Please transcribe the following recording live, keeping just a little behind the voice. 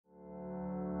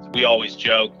We always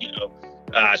joke,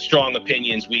 strong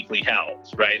opinions weakly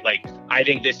held, right? Like, I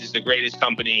think this is the greatest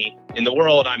company in the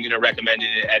world. I'm going to recommend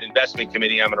it at investment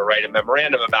committee. I'm going to write a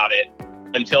memorandum about it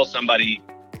until somebody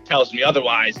tells me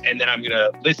otherwise. And then I'm going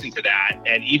to listen to that.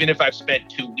 And even if I've spent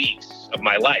 2 weeks of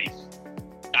my life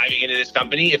diving into this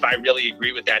company, if I really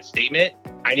agree with that statement,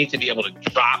 I need to be able to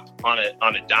drop on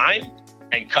a dime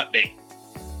and cut bait.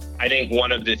 I think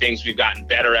one of the things we've gotten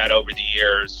better at over the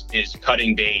years is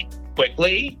cutting bait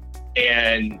quickly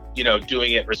and,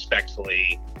 doing it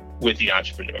respectfully with the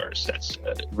entrepreneurs. That's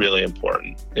a really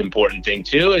important thing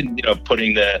too. And,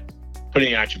 putting the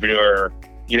entrepreneur,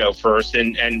 first,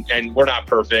 and we're not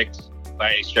perfect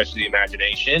by any stretch of the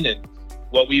imagination. And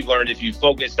what we've learned, if you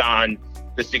focused on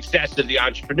the success of the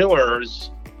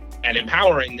entrepreneurs and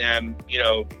empowering them,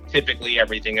 typically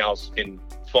everything else can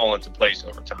fall into place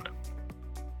over time.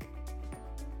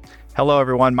 Hello,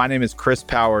 everyone. My name is Chris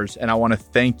Powers, and I want to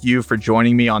thank you for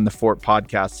joining me on the Fort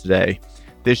Podcast today.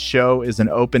 This show is an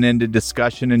open-ended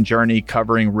discussion and journey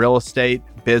covering real estate,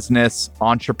 business,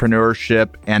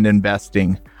 entrepreneurship, and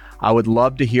investing. I would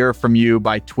love to hear from you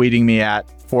by tweeting me at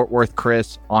Fort Worth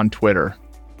Chris on Twitter.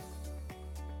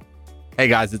 Hey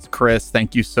guys, it's Chris.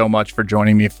 Thank you so much for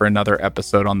joining me for another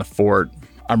episode on the Fort.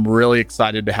 I'm really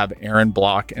excited to have Aaron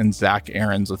Block and Zach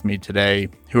Aarons with me today,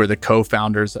 who are the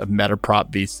co-founders of MetaProp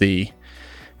VC.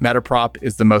 MetaProp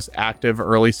is the most active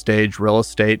early-stage real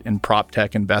estate and prop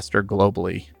tech investor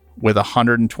globally, with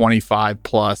 125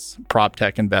 plus prop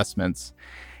tech investments.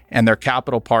 And their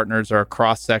capital partners are a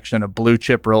cross-section of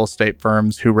blue-chip real estate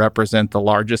firms who represent the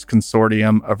largest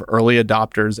consortium of early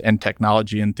adopters and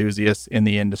technology enthusiasts in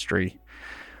the industry.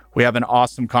 We have an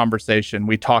awesome conversation.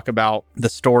 We talk about the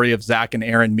story of Zach and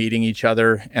Aaron meeting each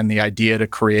other and the idea to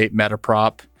create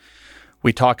MetaProp.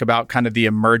 We talk about kind of the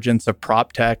emergence of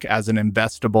prop tech as an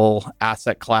investable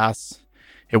asset class.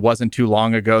 It wasn't too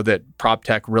long ago that prop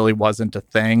tech really wasn't a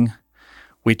thing.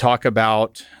 We talk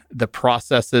about the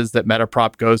processes that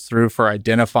MetaProp goes through for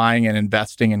identifying and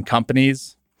investing in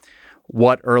companies,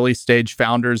 what early stage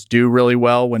founders do really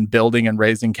well when building and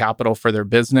raising capital for their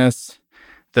business,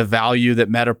 the value that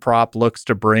MetaProp looks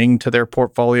to bring to their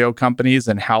portfolio companies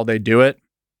and how they do it.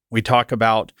 We talk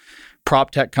about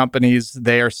prop tech companies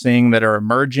they are seeing that are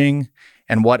emerging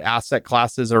and what asset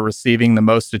classes are receiving the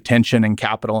most attention and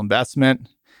capital investment,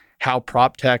 how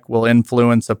prop tech will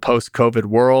influence a post-COVID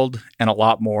world, and a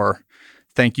lot more.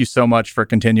 Thank you so much for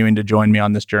continuing to join me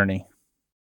on this journey.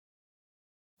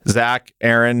 Zach,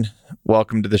 Aaron,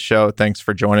 welcome to the show. Thanks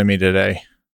for joining me today.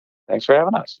 Thanks for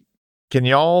having us. Can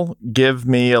y'all give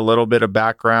me a little bit of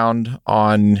background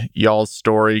on y'all's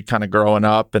story kind of growing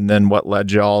up and then what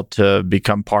led y'all to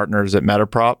become partners at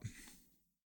MetaProp?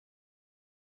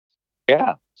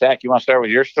 Yeah. Zach, you want to start with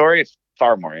your story? It's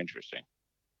far more interesting.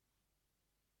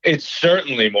 It's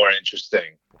certainly more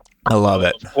interesting. I love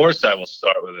it. Of course, I will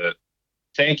start with it.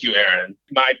 Thank you, Aaron.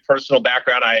 My personal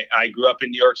background, I grew up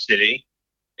in New York City,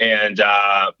 and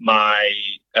my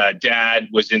dad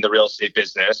was in the real estate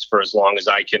business for as long as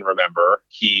I can remember.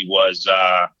 He was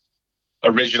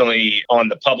originally on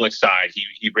the public side.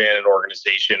 He ran an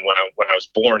organization when I was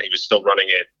born. He was still running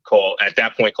it called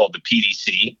the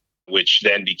PDC, which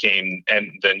then became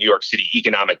the New York City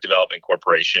Economic Development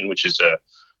Corporation, which is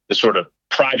the sort of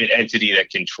private entity that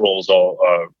controls all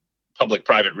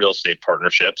public-private real estate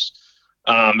partnerships.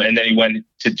 And then he went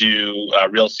to do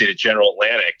real estate at General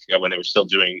Atlantic when they were still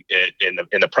doing it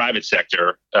in the private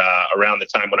sector around the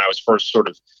time when I was first sort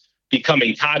of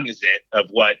becoming cognizant of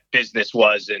what business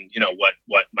was and,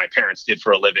 what my parents did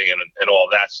for a living and all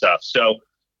of that stuff.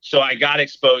 So I got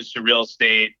exposed to real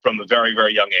estate from a very,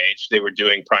 very young age. They were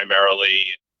doing primarily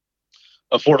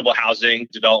affordable housing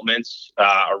developments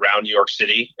around New York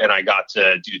City. And I got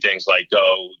to do things like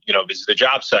go, visit a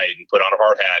job site and put on a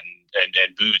hard hat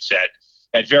and boots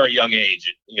at very young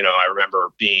age. I remember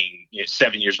being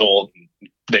 7 years old.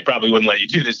 They probably wouldn't let you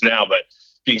do this now, but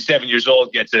being 7 years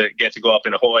old, get to go up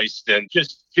in a hoist and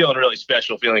just feeling really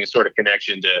special, feeling a sort of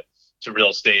connection to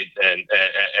real estate and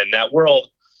that world.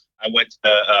 I went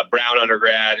to Brown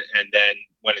undergrad and then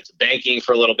went into banking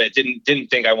for a little bit. Didn't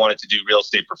think I wanted to do real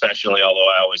estate professionally, although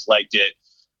I always liked it.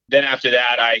 Then after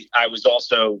that, I was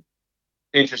also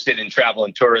interested in travel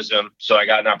and tourism. So I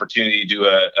got an opportunity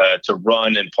to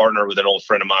run and partner with an old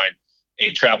friend of mine,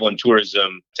 a travel and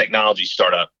tourism technology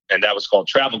startup. And that was called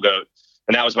Travel Goat.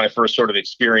 And that was my first sort of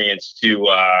experience to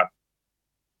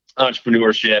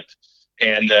entrepreneurship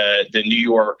and the New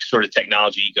York sort of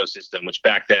technology ecosystem, which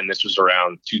back then, this was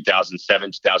around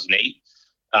 2007, 2008.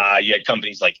 You had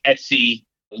companies like Etsy,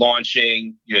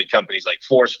 launching, companies like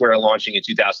Foursquare launching in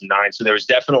 2009. So there was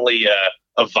definitely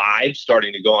a vibe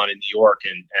starting to go on in New York,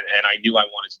 and I knew I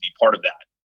wanted to be part of that.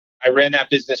 I ran that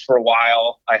business for a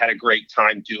while. I had a great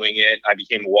time doing it. I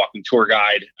became a walking tour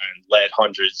guide and led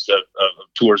hundreds of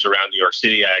tours around New York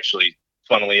City. I actually,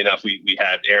 funnily enough, we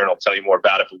had, Aaron will tell you more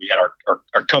about it, but we had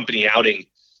our company outing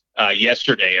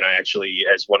yesterday. And I actually,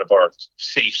 as one of our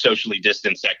safe, socially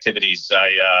distanced activities,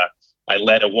 I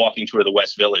led a walking tour of the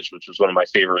West Village, which was one of my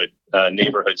favorite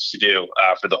neighborhoods to do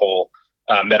for the whole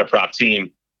MetaProp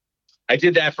team. I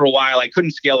did that for a while. I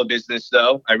couldn't scale a business,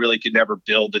 though. I really could never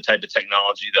build the type of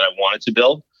technology that I wanted to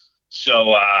build.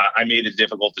 So I made a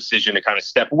difficult decision to kind of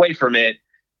step away from it.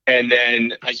 And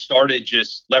then I started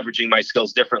just leveraging my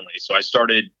skills differently. So I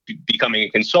started becoming a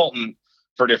consultant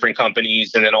for different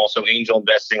companies, and then also angel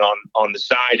investing on the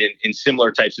side in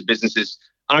similar types of businesses.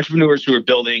 Entrepreneurs who are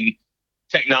building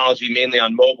technology mainly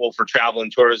on mobile for travel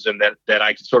and tourism that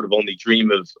I could sort of only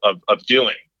dream of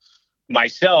doing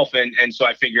myself. And so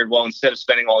I figured, well, instead of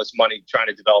spending all this money trying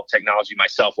to develop technology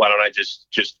myself, why don't I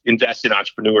just invest in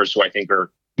entrepreneurs who I think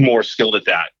are more skilled at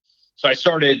that? So I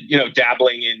started,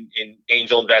 dabbling in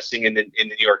angel investing in the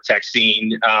New York tech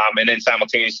scene, and then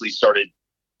simultaneously started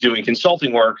doing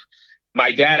consulting work.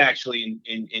 My dad actually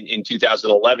in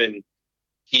 2011,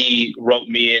 he wrote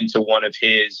me into one of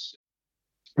his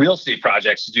real estate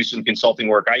projects to do some consulting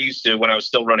work. I used to, when I was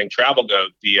still running Travel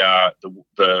Goat,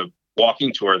 the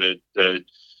walking tour, the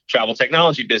travel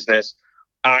technology business,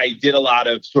 I did a lot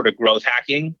of sort of growth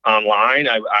hacking online.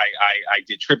 I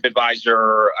did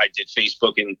TripAdvisor, I did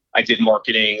Facebook, and I did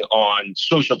marketing on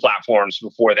social platforms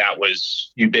before that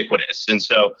was ubiquitous. And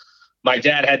so my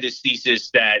dad had this thesis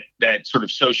that sort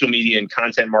of social media and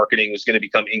content marketing was going to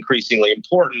become increasingly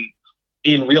important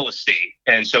in real estate.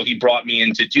 And so he brought me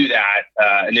in to do that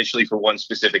initially for one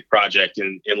specific project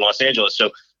in Los Angeles.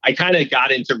 So I kind of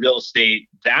got into real estate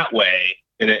that way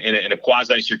in a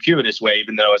quasi-circuitous way,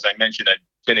 even though, as I mentioned, I'd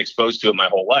been exposed to it my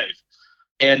whole life.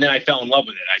 And then I fell in love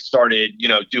with it. I started,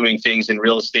 doing things in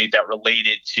real estate that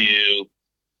related to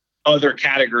other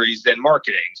categories than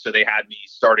marketing. So they had me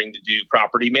starting to do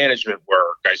property management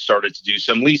work. I started to do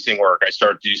some leasing work. I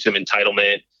started to do some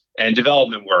entitlement and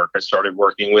development work. I started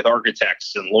working with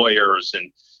architects and lawyers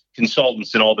and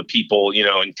consultants and all the people,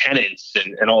 and tenants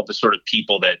and all the sort of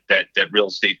people that real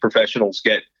estate professionals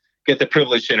get the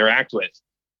privilege to interact with.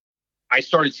 I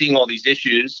started seeing all these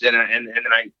issues, and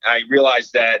I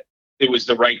realized that it was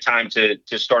the right time to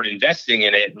start investing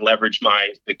in it and leverage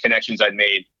the connections I'd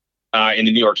made in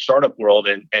the New York startup world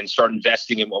and start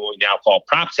investing in what we now call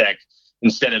prop tech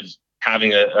instead of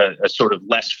having a sort of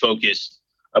less focused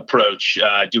approach,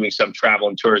 doing some travel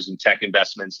and tourism tech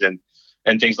investments and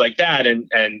things like that. And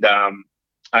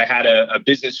I had a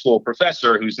business school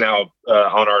professor who's now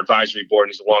on our advisory board.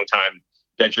 He's a longtime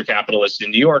venture capitalist in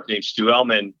New York named Stu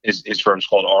Ellman. His firm's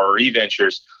called RRE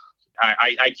Ventures.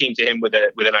 I came to him with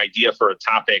an idea for a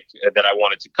topic that I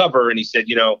wanted to cover. And he said,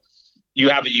 you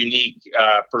have a unique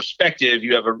perspective.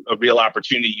 You have a real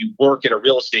opportunity. You work at a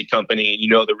real estate company and you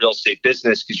know the real estate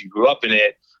business because you grew up in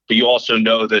it, but you also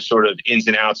know the sort of ins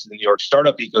and outs of the New York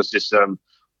startup ecosystem.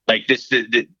 Like this,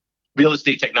 the real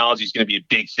estate technology is going to be a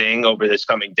big thing over this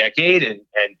coming decade. And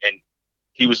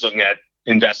he was looking at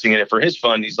investing in it for his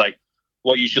fund. He's like,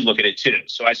 well, you should look at it too.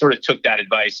 So I sort of took that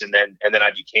advice, and then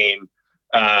I became,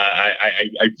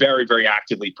 I very, very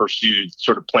actively pursued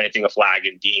sort of planting a flag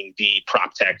and being the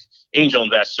prop tech angel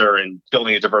investor and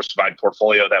building a diversified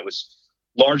portfolio that was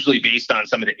largely based on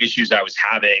some of the issues I was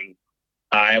having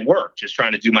at work, just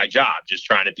trying to do my job, just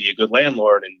trying to be a good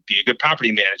landlord and be a good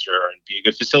property manager and be a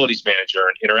good facilities manager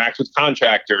and interact with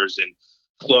contractors and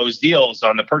close deals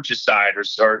on the purchase side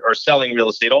or selling real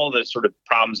estate. All the sort of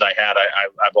problems I had,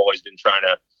 I've always been trying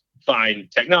to find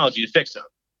technology to fix them.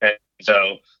 And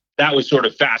so that was sort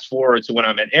of fast forward to when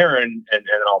I met Aaron, and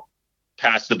I'll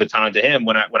pass the baton to him.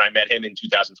 When I met him in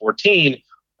 2014,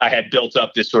 I had built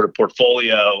up this sort of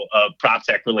portfolio of prop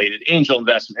tech related angel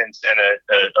investments and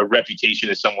a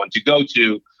reputation as someone to go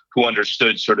to who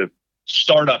understood sort of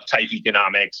startup type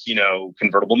economics,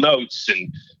 convertible notes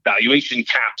and valuation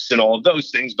caps and all of those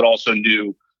things, but also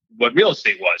knew what real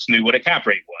estate was, knew what a cap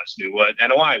rate was, knew what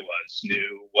NOI was,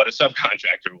 knew what a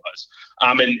subcontractor was.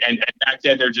 And back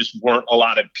then there just weren't a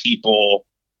lot of people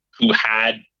who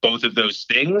had both of those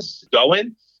things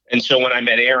going. And so when I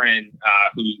met Aaron,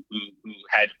 who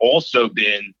had also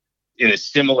been in a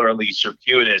similarly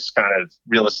circuitous kind of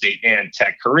real estate and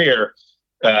tech career,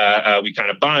 we kind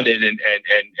of bonded and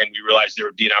we realized there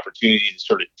would be an opportunity to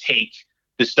sort of take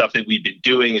the stuff that we've been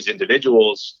doing as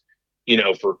individuals,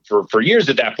 for years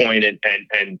at that point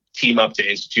and team up to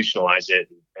institutionalize it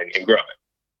and grow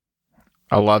it.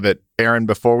 I love it. Aaron,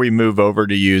 before we move over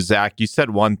to you, Zach, you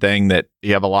said one thing that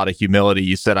you have a lot of humility.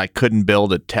 You said, I couldn't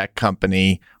build a tech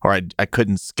company or I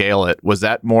couldn't scale it. Was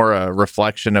that more a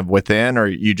reflection of within, or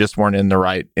you just weren't in the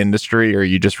right industry, or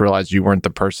you just realized you weren't the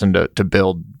person to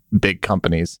build big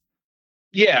companies?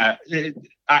 Yeah,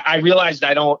 I realized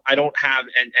I don't have,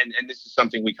 and this is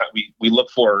something we look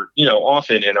for,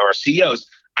 often in our CEOs.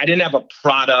 I didn't have a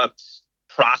product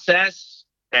process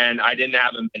and I didn't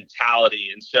have a mentality.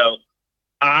 And so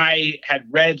I had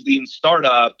read Lean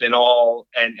Startup and all,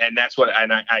 and that's what,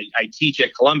 and I teach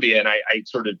at Columbia, and I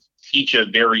sort of teach a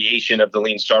variation of the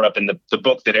Lean Startup. And the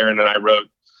book that Aaron and I wrote,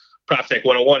 PropTech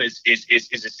 101, is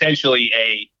essentially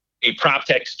a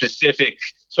PropTech specific.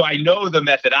 So I know the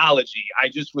methodology. I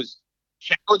just was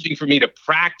challenging for me to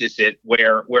practice it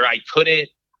where I couldn't.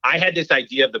 I had this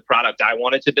idea of the product I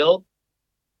wanted to build,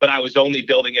 but I was only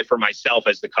building it for myself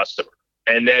as the customer.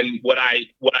 And then what I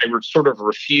sort of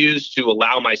refused to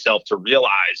allow myself to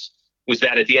realize was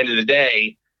that at the end of the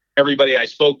day, everybody I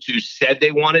spoke to said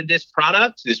they wanted this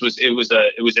product. It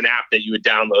was an app that you would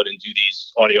download and do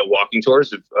these audio walking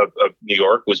tours of New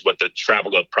York, was what the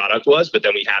Travel Glove product was. But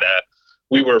then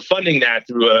we were funding that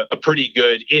through a pretty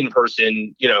good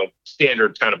in-person,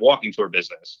 standard kind of walking tour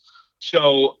business.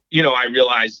 So, I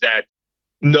realized that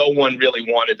no one really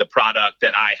wanted the product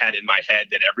that I had in my head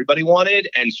that everybody wanted,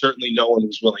 and certainly no one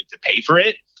was willing to pay for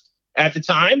it at the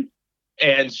time.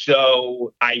 And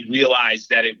so I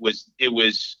realized that it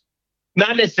was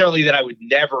not necessarily that I would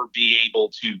never be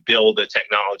able to build a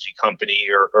technology company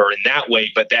or in that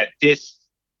way, but that this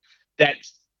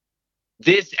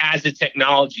as a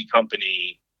technology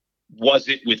company, was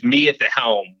it with me at the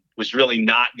helm, was really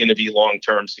not going to be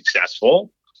long-term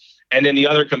successful. And then the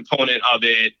other component of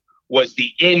it was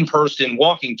the in-person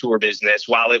walking tour business.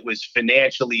 While it was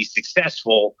financially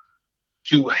successful,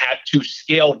 to have to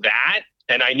scale that,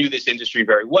 and I knew this industry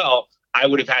very well, I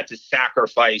would have had to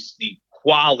sacrifice the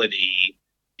quality,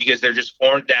 because there just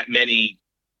aren't that many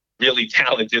really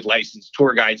talented licensed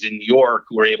tour guides in New York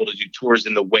who are able to do tours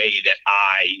in the way that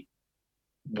I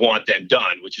want them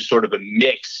done, which is sort of a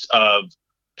mix of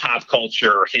pop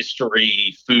culture,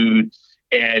 history, food,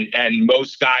 and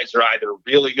most guys are either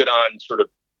really good on sort of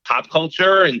pop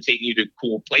culture and taking you to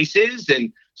cool places,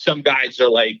 and some guys are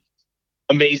like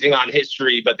amazing on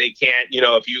history, but they can't,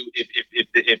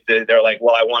 if they're like,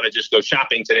 well, I want to just go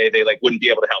shopping today, they wouldn't be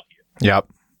able to help you. Yep.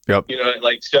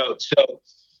 So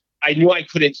I knew I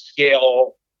couldn't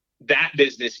scale that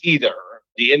business either,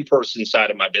 the in-person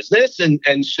side of my business.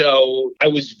 And so I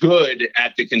was good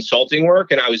at the consulting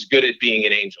work, and I was good at being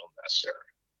an angel investor.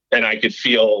 And I could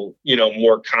feel,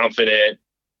 more confident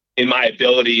in my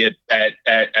ability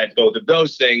at both of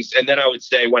those things. And then I would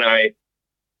say when I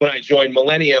joined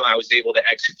Millennium, I was able to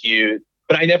execute,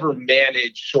 but I never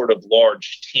managed sort of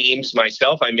large teams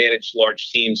myself. I managed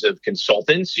large teams of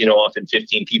consultants, often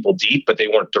 15 people deep, but they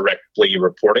weren't directly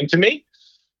reporting to me.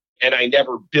 And I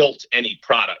never built any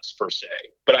products per se,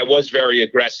 but I was very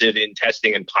aggressive in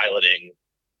testing and piloting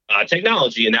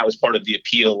technology. And that was part of the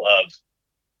appeal of,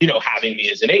 having me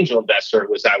as an angel investor,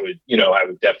 was I would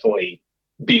definitely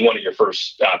be one of your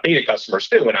first beta customers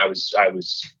too. And I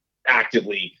was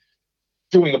actively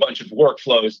doing a bunch of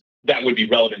workflows that would be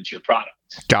relevant to your product.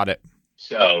 Got it.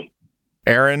 So,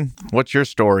 Aaron, what's your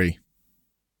story?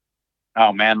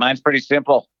 Oh man, mine's pretty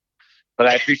simple, but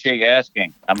I appreciate you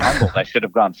asking. I'm humbled. I should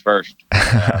have gone first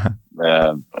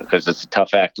because it's a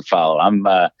tough act to follow. I'm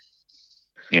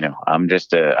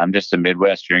just a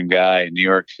Midwestern guy in New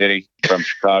York City, from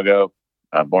Chicago,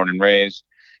 born and raised.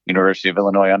 University of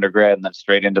Illinois undergrad, and then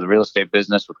straight into the real estate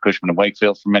business with Cushman and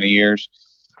Wakefield for many years.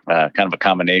 Kind of a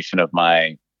combination of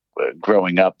my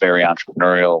growing up very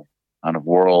entrepreneurial kind of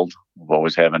world, of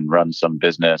always having run some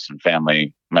business, and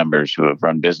family members who have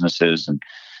run businesses, and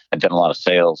I've done a lot of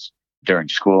sales during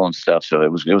school and stuff. So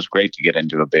it was great to get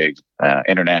into a big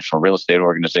international real estate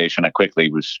organization. I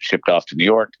quickly was shipped off to New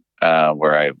York,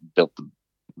 where I built the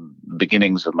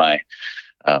beginnings of my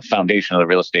foundation of the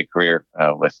real estate career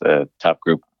with a top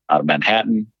group out of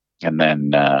Manhattan. And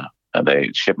then they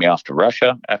shipped me off to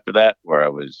Russia after that, where I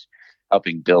was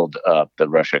helping build up the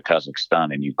Russia,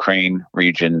 Kazakhstan, and Ukraine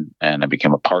region. And I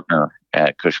became a partner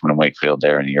at Cushman and Wakefield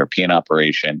there in the European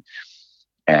operation.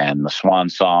 And the swan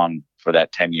song for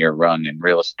that 10-year run in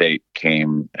real estate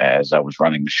came as I was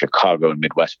running the Chicago and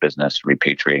Midwest business,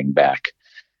 repatriating back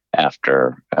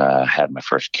after I had my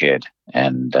first kid,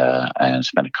 and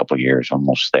spent a couple of years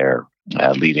almost there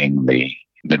leading the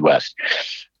Midwest.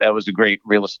 That was a great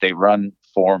real estate run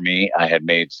for me. I had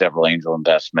made several angel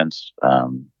investments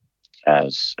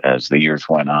as the years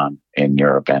went on in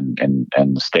Europe and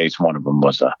the States. One of them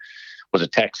was a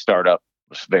tech startup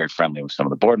was very friendly with some of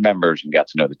the board members and got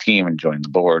to know the team and joined the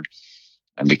board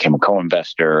and became a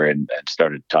co-investor and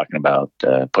started talking about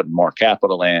putting more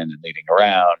capital in and leading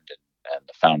around. And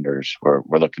the founders were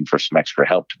looking for some extra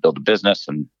help to build a business.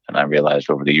 And I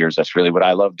realized over the years, that's really what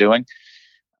I love doing.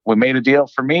 We made a deal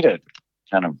for me to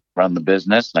kind of run the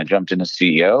business. And I jumped in as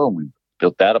CEO and we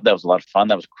built that up. That was a lot of fun.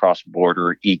 That was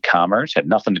cross-border e-commerce, had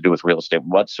nothing to do with real estate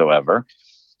whatsoever.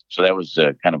 So that was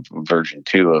kind of version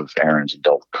 2 of Aaron's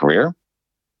adult career.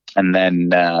 And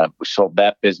then we sold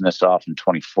that business off in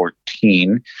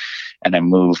 2014. And I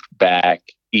moved back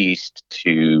east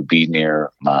to be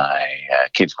near my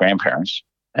kids' grandparents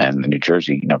and the New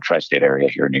Jersey, tri-state area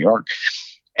here in New York.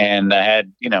 And I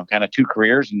had, kind of 2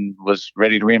 careers and was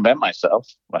ready to reinvent myself.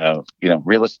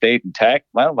 Real estate and tech.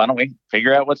 Well, why don't we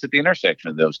figure out what's at the intersection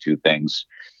of those 2 things?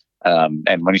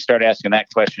 And when you start asking that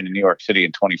question in New York City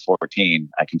in 2014,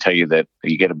 I can tell you that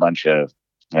you get a bunch of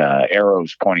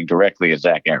arrows pointing directly at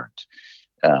Zach Aarons.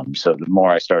 So the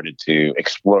more I started to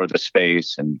explore the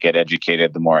space and get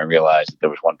educated, the more I realized that there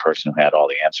was one person who had all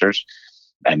the answers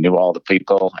and knew all the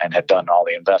people and had done all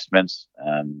the investments.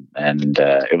 And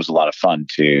it was a lot of fun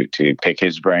to pick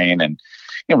his brain. And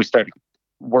we started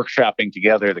workshopping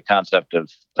together the concept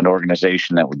of an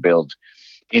organization that would build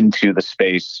into the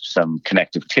space some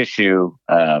connective tissue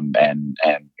and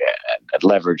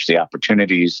leverage the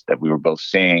opportunities that we were both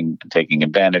seeing and taking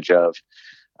advantage of.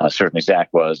 Certainly Zach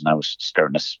was, and I was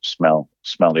starting to smell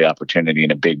the opportunity in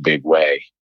a big way.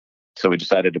 So we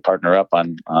decided to partner up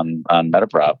on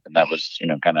MetaProp, and that was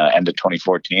kind of end of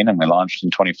 2014, and we launched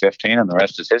in 2015, and the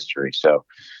rest is history. So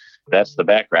that's the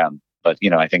background. But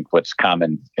I think what's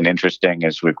common and interesting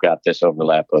is we've got this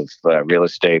overlap of real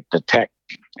estate, the tech,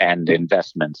 and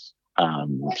investments.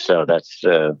 So that's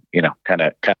kind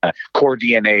of core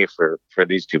DNA for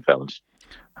these 2 fellows.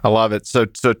 I love it. So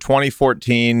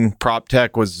 2014, prop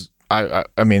tech was, I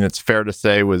mean, it's fair to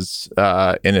say was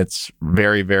in its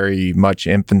very, very much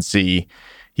infancy.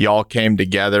 Y'all came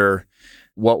together.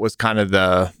 What was kind of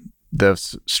the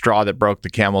straw that broke the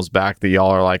camel's back that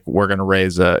y'all are like, we're going to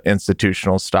raise a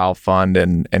institutional style fund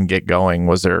and get going?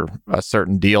 Was there a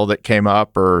certain deal that came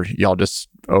up, or y'all just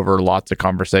over lots of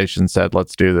conversations said,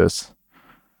 let's do this?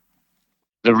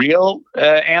 The real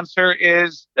answer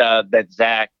is that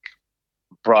Zach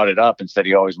brought it up and said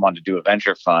he always wanted to do a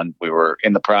venture fund. We were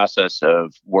in the process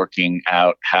of working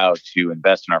out how to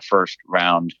invest in our first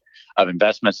round of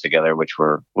investments together, which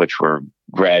were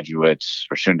graduates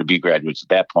or soon to be graduates at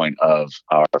that point of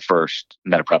our first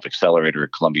MetaProp Accelerator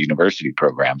at Columbia University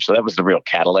program. So that was the real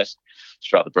catalyst,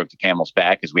 straw that broke the camel's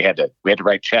back, is we had to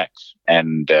write checks,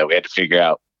 and we had to figure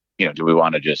out, do we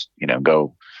want to just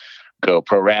go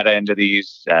pro rata into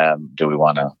these? Do we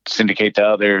want to syndicate to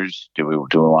others? Do we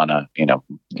want to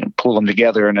pull them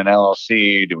together in an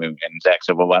LLC? And Zach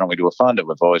said, well, why don't we do a fund?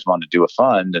 We've always wanted to do a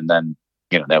fund, and then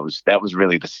that was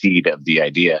really the seed of the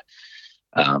idea.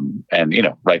 And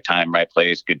right time, right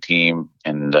place, good team,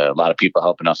 and a lot of people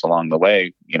helping us along the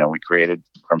way. We created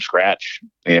from scratch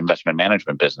the investment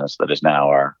management business that is now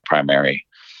our primary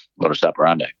modus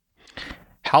operandi.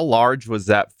 How large was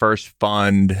that first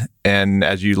fund? And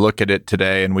as you look at it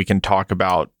today, and we can talk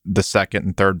about the second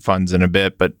and third funds in a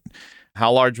bit, but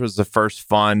how large was the first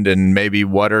fund, and maybe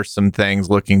what are some things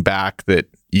looking back that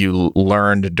you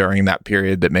learned during that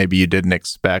period that maybe you didn't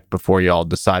expect before y'all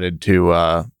decided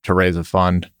to raise a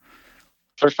fund?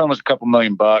 First fund was a couple $1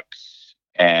 million,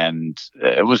 and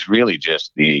it was really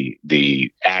just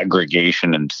the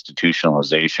aggregation and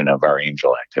institutionalization of our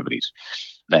angel activities,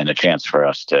 and a chance for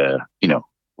us to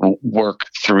work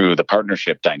through the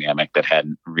partnership dynamic that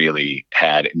hadn't really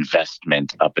had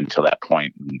investment up until that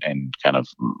point, and kind of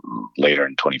later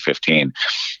in 2015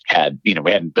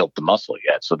 we hadn't built the muscle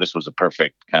yet. So this was a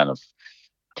perfect kind of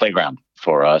playground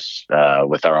for us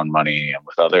with our own money and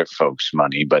with other folks'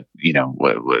 money, but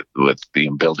with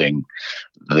building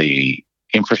the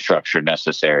infrastructure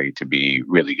necessary to be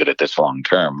really good at this long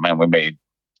term. And we made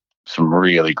some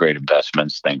really great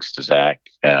investments thanks to Zach.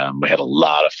 We had a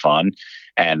lot of fun,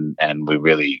 and we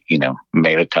really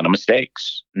made a ton of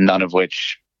mistakes, none of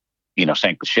which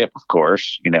sank the ship. Of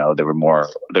course, there were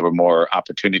more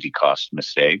opportunity cost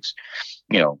mistakes,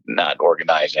 not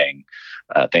organizing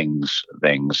things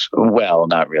well,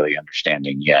 not really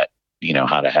understanding yet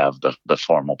how to have the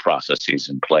formal processes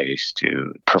in place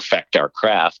to perfect our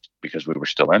craft, because we were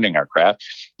still learning our craft.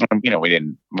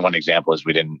 One example is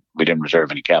we didn't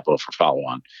reserve any capital for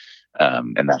follow-on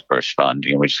in that first fund.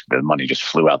 The money just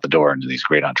flew out the door into these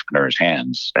great entrepreneurs'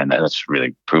 hands, and that's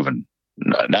really proven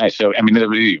nice. So,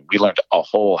 we learned a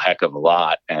whole heck of a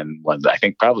lot. And I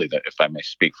think probably that, if I may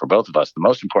speak for both of us, the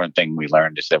most important thing we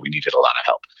learned is that we needed a lot of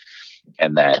help.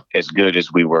 And that as good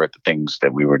as we were at the things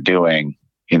that we were doing,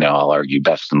 I'll argue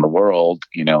best in the world,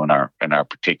 in our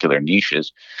particular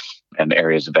niches and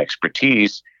areas of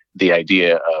expertise, the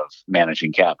idea of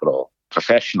managing capital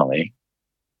professionally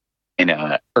in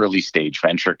a early stage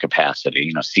venture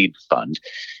capacity, seed fund,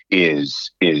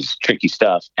 is tricky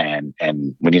stuff, and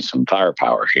we need some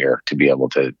firepower here to be able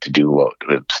to do what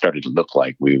it started to look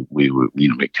like we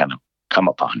kind of come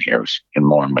upon here in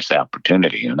more and more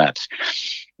opportunity. And that's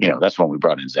when we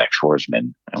brought in Zach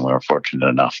Schwarzman, and we were fortunate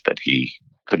enough that he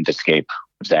couldn't escape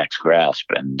Zach's grasp,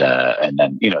 and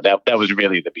then that was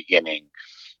really the beginning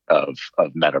of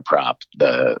MetaProp,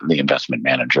 the investment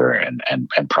manager and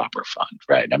proper fund,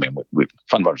 right? I mean,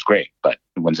 fund was great, but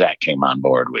when Zach came on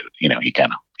board, he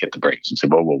kind of hit the brakes and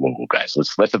said, whoa, guys,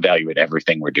 let's evaluate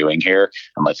everything we're doing here,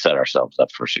 and let's set ourselves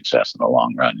up for success in the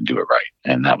long run and do it right.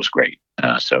 And that was great.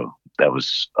 So that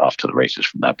was off to the races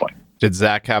from that point. Did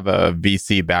Zach have a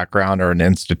VC background or an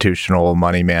institutional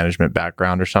money management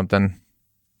background or something?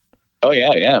 Oh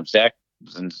yeah. Zach.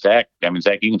 I mean,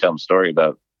 Zach, you can tell him a story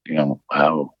about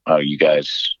how you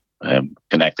guys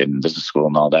connected in business school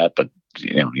and all that, but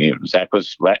Zach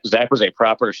was a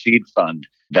proper seed fund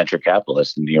venture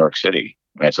capitalist in New York City,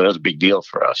 right? So that was a big deal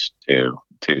for us to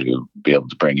be able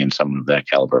to bring in some of that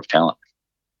caliber of talent.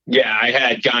 Yeah, I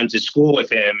had gone to school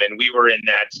with him, and we were in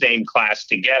that same class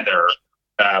together,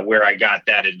 where I got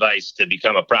that advice to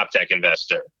become a prop tech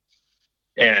investor.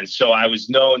 And so I was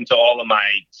known to all of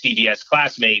my CDS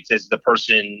classmates as the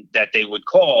person that they would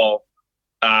call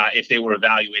if they were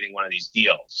evaluating one of these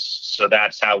deals. So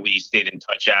that's how we stayed in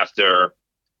touch after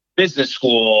business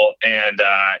school. And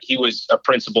he was a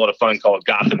principal at a fund called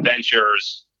Gotham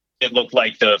Ventures. It looked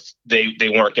like they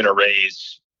weren't going to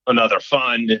raise another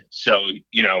fund. So,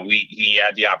 he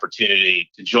had the opportunity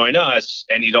to join us,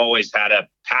 and he'd always had a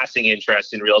passing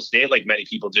interest in real estate, like many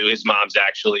people do. His mom's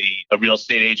actually a real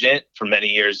estate agent for many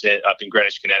years up in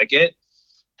Greenwich, Connecticut,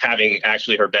 having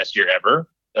actually her best year ever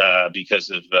because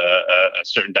of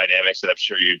certain dynamics that I'm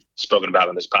sure you've spoken about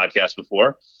on this podcast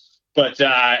before. But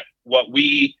what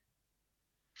we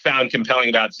found compelling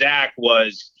about Zach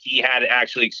was he had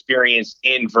actually experience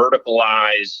in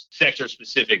verticalized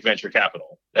sector-specific venture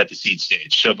capital at the seed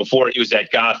stage. So before he was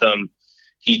at Gotham,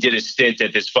 he did a stint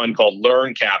at this fund called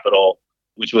Learn Capital,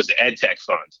 which was an ed tech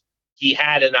fund. He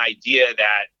had an idea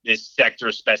that this sector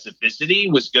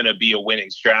specificity was going to be a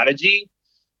winning strategy.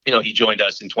 He joined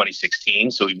us in 2016,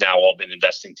 so we've now all been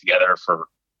investing together for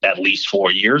at least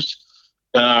 4 years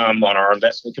on our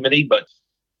investment committee. But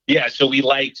yeah, so we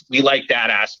liked that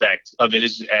aspect of it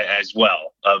as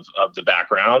well of the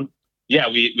background. Yeah,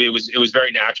 it was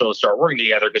very natural to start working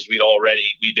together because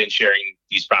we'd been sharing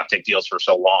these prop tech deals for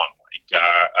so long.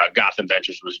 Like Gotham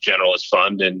Ventures was a generalist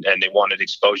fund, and they wanted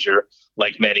exposure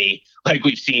like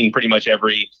we've seen pretty much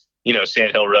every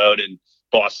Sand Hill Road and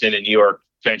Boston and New York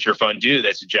venture fund do.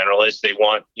 That's a generalist. They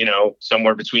want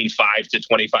somewhere between 5 to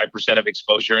 25% of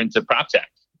exposure into prop tech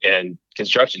and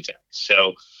construction tech.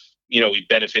 So we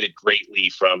benefited greatly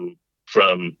from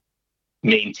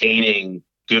maintaining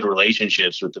good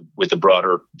relationships with the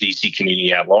broader VC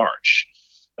community at large.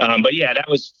 But yeah, that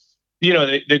was,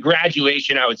 the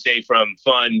graduation, I would say, from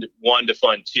fund 1 to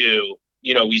fund 2,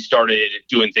 we started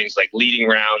doing things like leading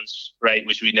rounds, right,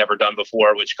 which we'd never done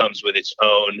before, which comes with its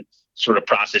own sort of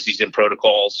processes and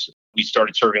protocols. We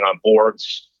started serving on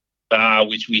boards,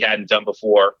 which we hadn't done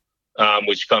before.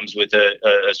 Which comes with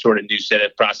a sort of new set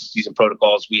of processes and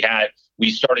protocols.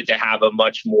 We started to have a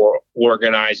much more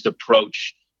organized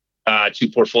approach to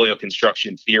portfolio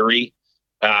construction theory.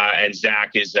 And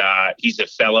Zach he's a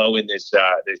fellow in this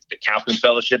the Kaufman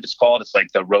Fellowship. It's called. It's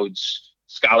like the Rhodes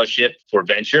Scholarship for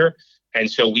Venture.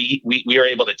 And so we are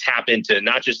able to tap into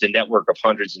not just a network of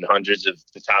hundreds and hundreds of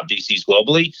the top VCs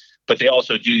globally, but they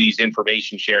also do these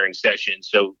information sharing sessions.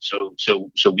 So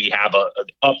we have a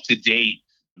up to date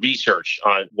research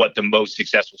on what the most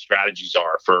successful strategies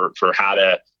are for how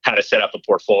to set up a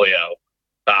portfolio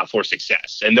for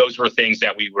success. And those were things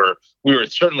that we were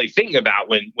certainly thinking about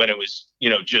when it was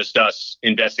just us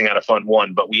investing out of fund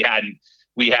 1, but we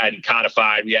hadn't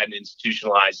codified, we hadn't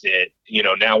institutionalized it.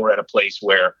 Now we're at a place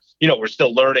where we're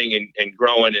still learning and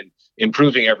growing and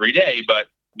improving every day, but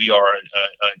we are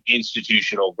an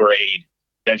institutional grade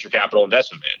venture capital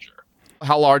investment manager.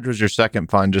 How large was your second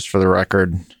fund, just for the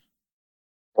record?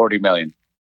 40 million.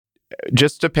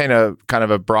 Just to paint a kind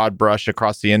of a broad brush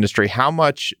across the industry, how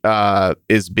much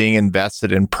is being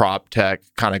invested in prop tech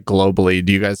kind of globally?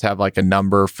 Do you guys have like a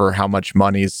number for how much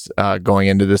money's going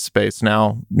into this space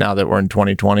now that we're in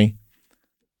 2020?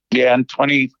 Yeah, in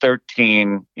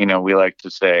 2013, we like to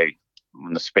say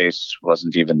when the space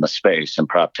wasn't even the space and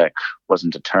prop tech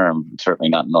wasn't a term, certainly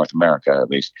not in North America, at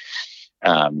least.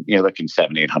 You're looking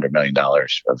 $700-800 million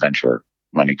of venture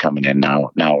money coming in now.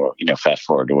 Now, fast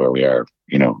forward to where we are,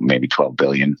 maybe 12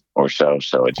 billion or so.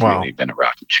 So it's really been a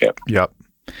rocket ship. Yep.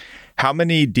 How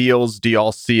many deals do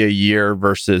y'all see a year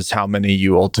versus how many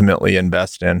you ultimately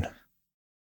invest in?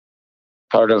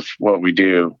 Part of what we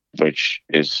do, which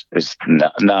is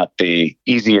not the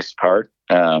easiest part,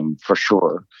 for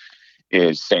sure,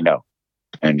 is say no.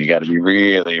 And you got to be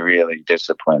really, really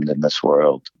disciplined in this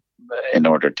world in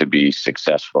order to be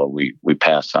successful. We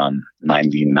pass on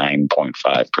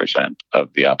 99.5%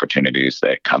 of the opportunities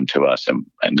that come to us.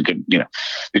 And the good,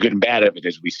 the good and bad of it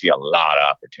is we see a lot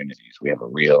of opportunities. We have a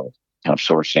real kind of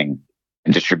sourcing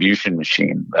and distribution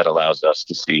machine that allows us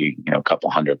to see, a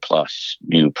couple hundred plus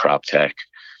new prop tech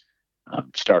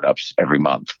startups every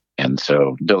month. And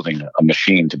so building a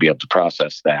machine to be able to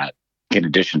process that, in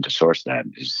addition to source that,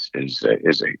 is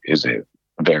a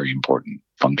very important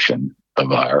function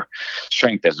of our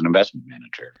strength as an investment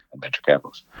manager and venture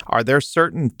capitalist. Are there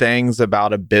certain things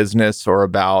about a business or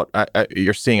about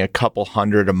you're seeing a couple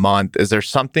hundred a month? Is there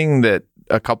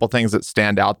a couple things that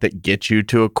stand out that get you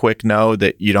to a quick no,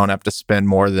 that you don't have to spend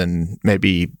more than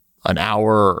maybe an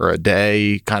hour or a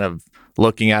day kind of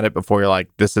looking at it before you're like,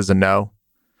 this is a no?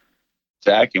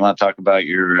 Zach, you want to talk about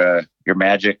your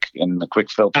magic in the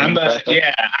quick filter? I'm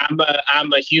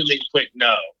a human quick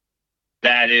no.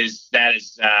 That is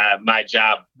my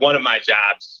job. One of my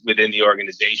jobs within the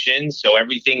organization. So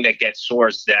everything that gets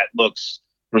sourced that looks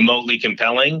remotely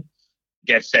compelling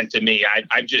gets sent to me.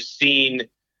 I've just seen.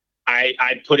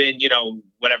 I put in,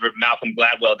 whatever Malcolm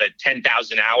Gladwell, that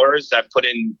 10,000 hours. I've put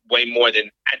in way more than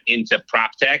that into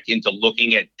prop tech, into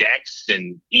looking at decks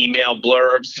and email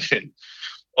blurbs and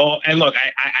look,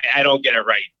 I don't get it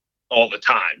right all the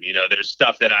time. There's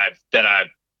stuff that I've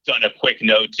done a quick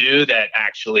no to that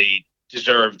actually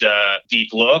deserved a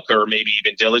deep look, or maybe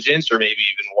even diligence, or maybe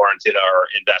even warranted our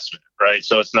investment. Right.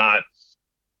 So it's not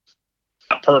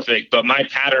perfect, but my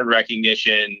pattern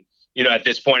recognition, at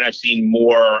this point, I've seen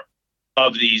more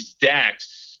of these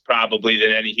decks probably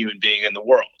than any human being in the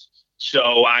world.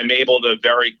 So I'm able to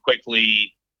very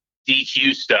quickly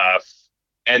DQ stuff.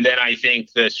 And then I think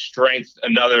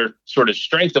another sort of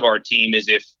strength of our team is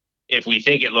if we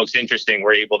think it looks interesting,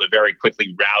 we're able to very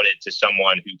quickly route it to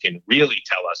someone who can really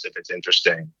tell us if it's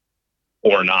interesting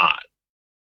or not.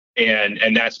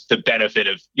 And that's the benefit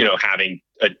of, having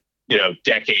a,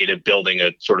 decade of building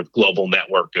a sort of global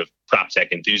network of prop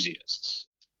tech enthusiasts.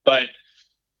 But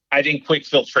I think quick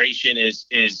filtration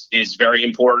is very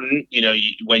important.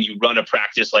 When you run a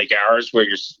practice like ours, where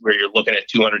you're looking at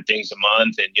 200 things a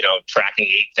month and tracking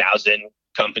 8,000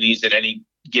 companies at any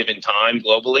given time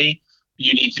globally,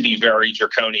 you need to be very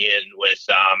draconian with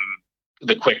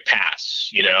the quick pass.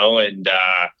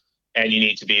 And you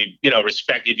need to be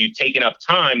if you've taken up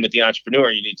time with the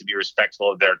entrepreneur, you need to be respectful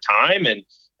of their time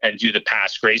and do the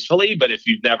pass gracefully. But if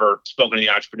you've never spoken to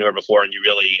the entrepreneur before and you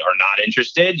really are not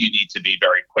interested, you need to be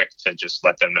very quick to just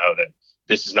let them know that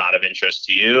this is not of interest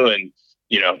to you. And,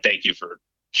 thank you for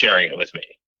sharing it with me.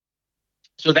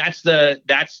 So that's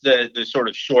the sort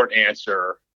of short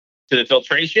answer to the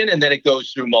filtration. And then it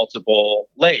goes through multiple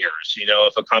layers.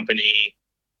 If a company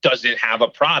doesn't have a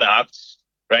product,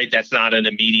 right, that's not an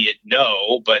immediate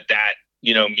no, but that,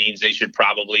 means they should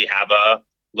probably have a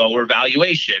lower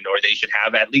valuation, or they should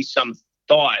have at least some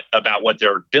thought about what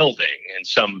they're building and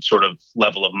some sort of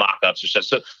level of mock-ups or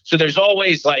stuff. So there's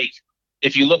always, like,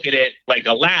 if you look at it like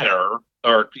a ladder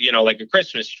or, like a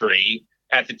Christmas tree,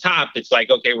 at the top, it's like,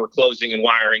 okay, we're closing and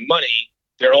wiring money.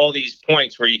 There are all these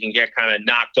points where you can get kind of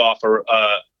knocked off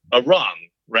a rung,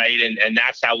 right? And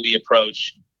that's how we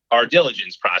approach our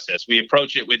diligence process. We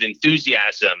approach it with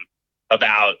enthusiasm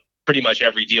about pretty much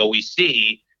every deal we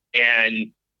see,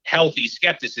 and healthy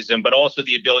skepticism, but also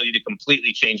the ability to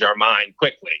completely change our mind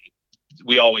quickly.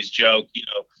 We always joke,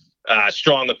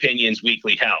 strong opinions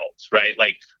weakly held, right?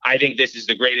 Like, I think this is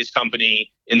the greatest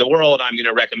company in the world. I'm going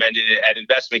to recommend it at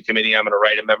investment committee. I'm going to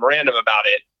write a memorandum about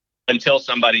it until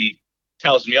somebody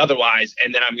tells me otherwise.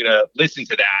 And then I'm going to listen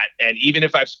to that. And even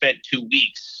if I've spent 2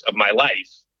 weeks of my life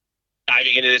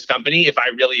diving into this company, if I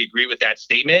really agree with that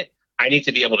statement, I need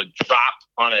to be able to drop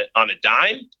on a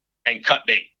dime and cut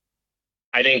bait.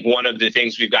 I think one of the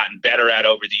things we've gotten better at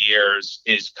over the years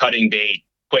is cutting bait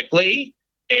quickly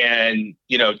and,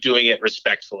 doing it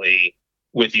respectfully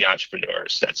with the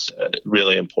entrepreneurs. That's a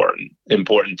really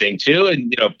important thing too.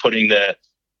 And, putting the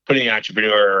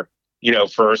entrepreneur,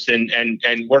 first, and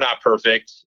we're not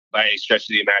perfect by any stretch of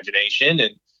the imagination.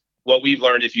 And what we've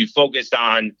learned, if you focused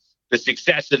on the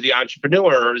success of the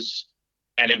entrepreneurs,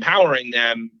 and empowering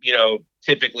them,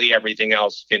 typically everything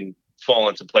else can fall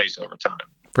into place over time.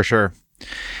 For sure.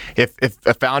 If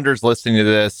a founder's listening to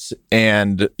this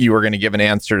and you were going to give an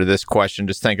answer to this question,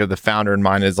 just think of the founder in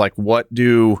mind as like, what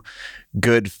do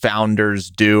good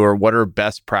founders do, or what are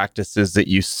best practices that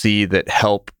you see that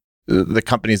help the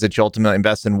companies that you ultimately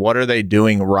invest in? What are they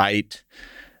doing right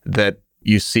that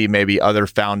you see maybe other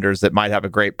founders that might have a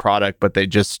great product, but they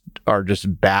just are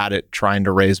just bad at trying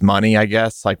to raise money, I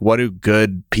guess? Like, what do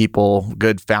good people,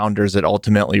 good founders that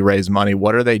ultimately raise money,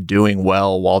 what are they doing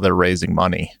well while they're raising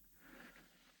money?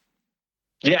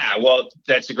 Yeah, well,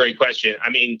 that's a great question.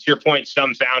 I mean, to your point,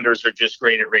 some founders are just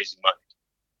great at raising money.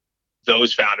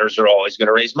 Those founders are always going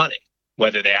to raise money,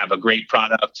 whether they have a great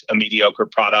product, a mediocre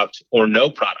product, or no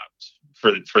product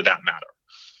for that matter.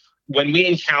 When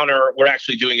we're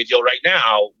actually doing a deal right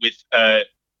now with an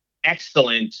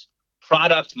excellent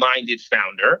product-minded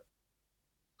founder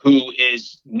who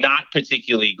is not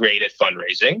particularly great at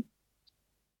fundraising.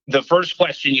 The first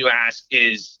question you ask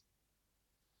is,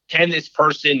 can this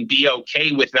person be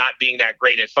okay with not being that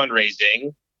great at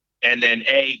fundraising? And then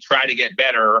A, try to get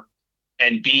better,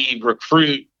 and B,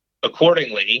 recruit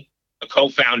accordingly a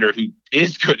co-founder who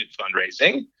is good at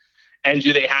fundraising. And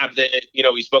do they have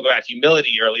we spoke about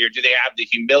humility earlier. Do they have the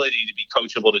humility to be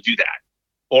coachable to do that?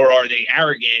 Or are they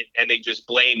arrogant and they just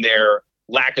blame their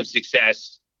lack of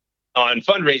success on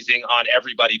fundraising on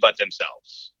everybody but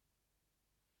themselves?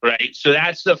 Right? So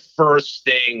that's the first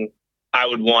thing I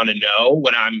would want to know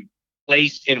when I'm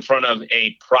placed in front of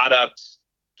a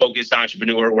product-focused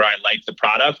entrepreneur where I like the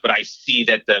product, but I see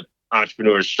that the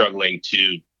entrepreneur is struggling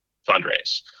to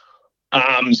fundraise.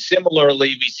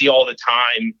 Similarly, we see all the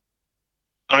time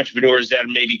entrepreneurs that are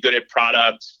maybe good at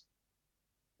product,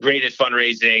 great at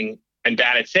fundraising, and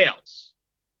bad at sales.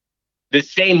 The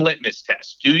same litmus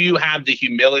test. Do you have the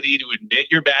humility to admit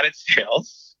you're bad at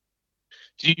sales?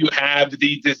 Do you have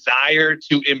the desire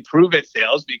to improve at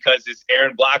sales? Because as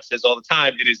Aaron Block says all the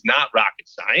time, it is not rocket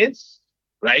science,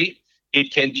 right?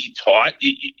 It can be taught.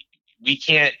 We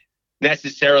can't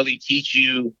necessarily teach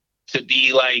you to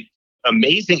be like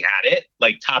amazing at it,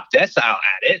 like top decile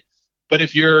at it. But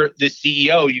if you're the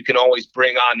CEO, you can always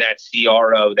bring on that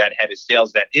CRO, that head of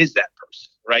sales, that is that person,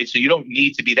 right? So you don't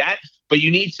need to be that, but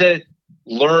you need to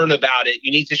learn about it.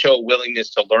 You need to show a willingness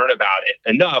to learn about it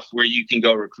enough where you can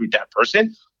go recruit that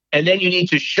person. And then you need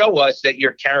to show us that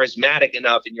you're charismatic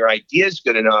enough and your idea is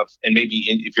good enough. And maybe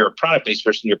if you're a product-based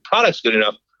person, your product's good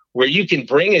enough where you can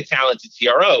bring a talented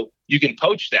CRO, you can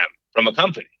poach them from a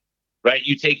company, right?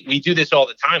 We do this all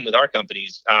the time with our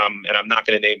companies. And I'm not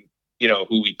going to name,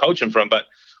 who we poach them from, but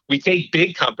we take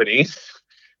big companies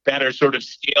that are sort of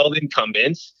scaled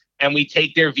incumbents and we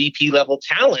take their VP level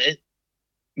talent.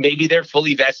 Maybe they're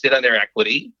fully vested on their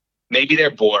equity. Maybe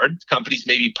they're bored. Companies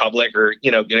may be public or,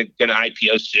 going to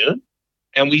IPO soon.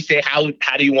 And we say, how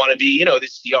do you want to be,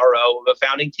 the CRO of a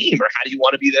founding team? Or how do you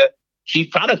want to be the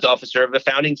chief product officer of a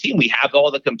founding team? We have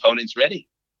all the components ready.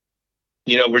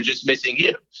 We're just missing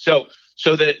you. So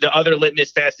the other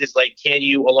litmus test is like, can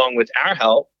you, along with our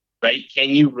help, right? Can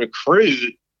you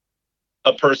recruit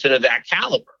a person of that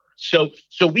caliber? So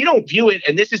we don't view it.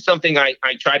 And this is something I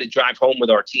try to drive home with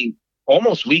our team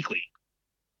almost weekly.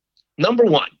 Number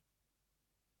one,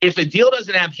 if a deal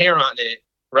doesn't have hair on it,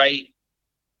 right,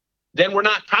 then we're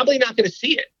probably not going to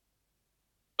see it.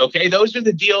 Okay, those are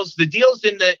the deals. The deals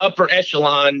in the upper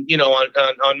echelon,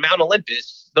 on Mount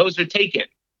Olympus, those are taken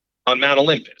on Mount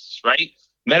Olympus, right?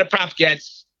 MetaProp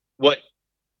gets what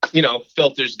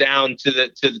filters down to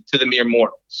the mere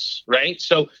mortals, right?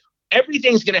 So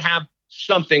everything's going to have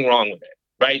something wrong with it,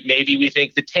 right? Maybe we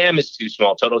think the TAM is too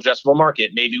small, total addressable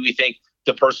market. Maybe we think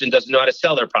the person doesn't know how to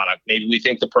sell their product. Maybe we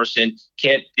think the person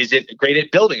isn't great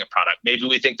at building a product. Maybe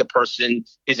we think the person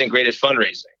isn't great at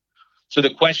fundraising. So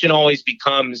the question always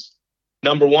becomes,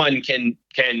 number one, can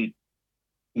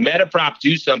MetaProp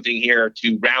do something here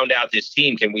to round out this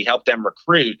team? Can we help them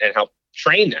recruit and help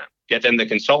train them, get them the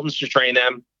consultants to train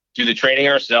them, do the training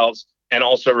ourselves, and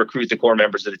also recruit the core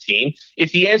members of the team?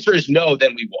 If the answer is no,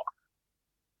 then we walk.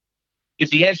 If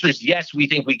the answer is yes, we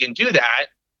think we can do that,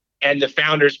 and the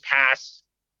founders pass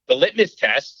the litmus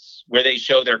tests where they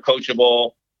show they're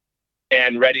coachable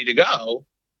and ready to go,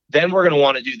 then we're going to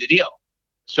want to do the deal.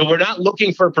 So we're not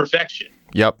looking for perfection.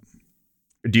 Yep.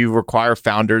 Do you require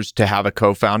founders to have a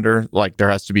co-founder? Like there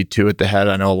has to be two at the head?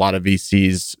 I know a lot of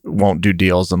VCs won't do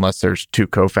deals unless there's two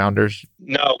co-founders.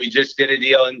 No, we just did a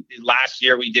deal. And last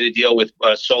year we did a deal with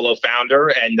a solo founder.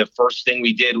 And the first thing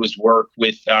we did was work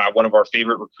with one of our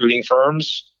favorite recruiting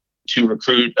firms to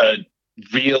recruit a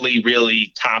really,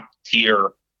 really top tier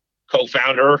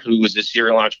co-founder who was a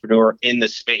serial entrepreneur in the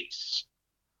space.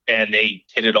 and they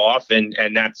hit it off, and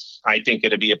that's, I think,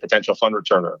 going to be a potential fund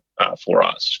returner for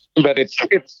us. But it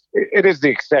is the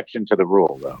exception to the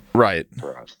rule, though. Right.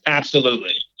 For us.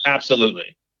 Absolutely.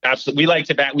 We like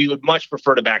to back. We would much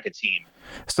prefer to back a team.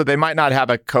 So they might not have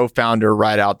a co-founder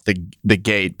right out the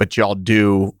gate, but y'all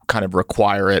do kind of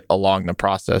require it along the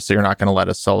process. So you're not going to let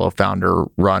a solo founder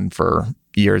run for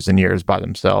years and years by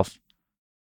themselves.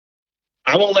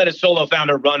 I won't let a solo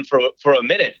founder run for a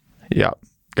minute. Yeah,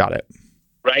 got it.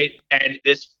 Right. And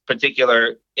this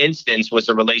particular instance was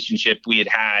a relationship we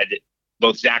had,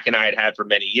 both Zach and I had for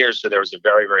many years. So there was a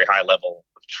very, very high level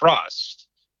of trust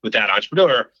with that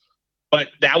entrepreneur. But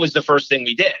that was the first thing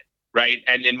we did. Right.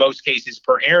 And in most cases,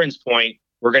 per Aaron's point,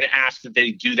 we're going to ask that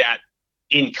they do that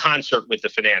in concert with the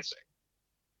financing.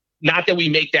 Not that we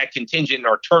make that contingent in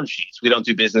our term sheets. We don't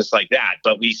do business like that.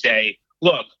 But we say,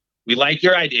 look, we like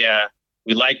your idea.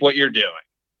 We like what you're doing.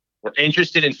 We're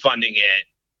interested in funding it,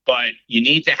 but you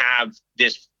need to have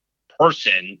this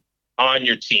person on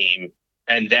your team,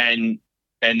 and then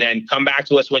come back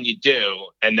to us when you do,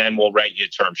 and then we'll write you a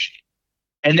term sheet.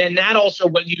 And then that also,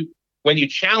 when you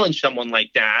challenge someone like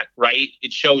that, right,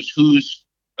 it shows who's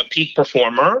a peak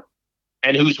performer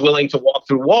and who's willing to walk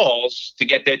through walls to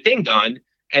get their thing done,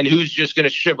 and who's just going to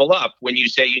shrivel up when you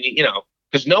say you need,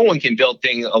 because no one can build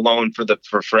things alone for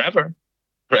forever.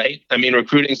 Right. I mean,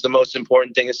 recruiting is the most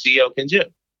important thing a CEO can do.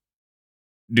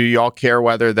 Do y'all care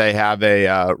whether they have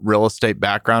a real estate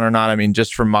background or not? I mean,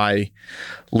 just from my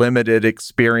limited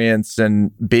experience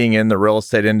and being in the real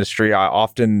estate industry, I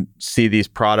often see these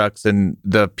products and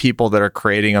the people that are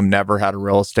creating them never had a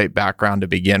real estate background to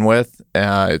begin with.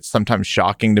 It's sometimes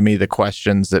shocking to me, the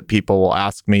questions that people will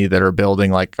ask me that are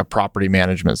building like a property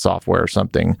management software or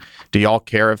something. Do y'all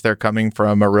care if they're coming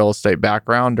from a real estate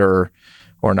background or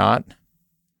not?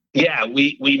 Yeah,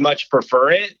 we much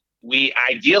prefer it. We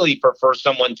ideally prefer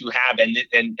someone to have,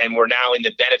 and we're now in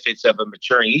the benefits of a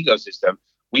maturing ecosystem.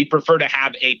 We prefer to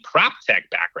have a prop tech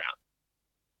background.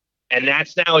 And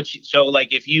that's now, so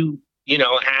like if you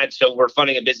so we're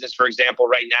funding a business, for example,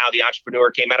 right now, the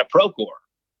entrepreneur came out of Procore,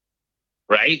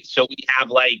 right? So we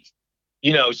have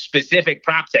specific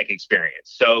prop tech experience.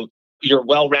 So you're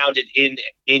well-rounded in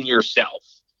yourself.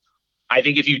 I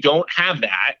think if you don't have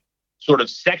that, sort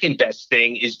of second best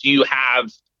thing is, do you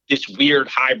have this weird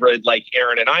hybrid like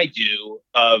Aaron and I do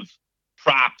of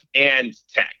prop and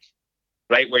tech,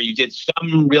 right? Where you did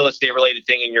some real estate related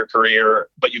thing in your career,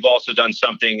 but you've also done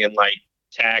something in like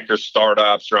tech or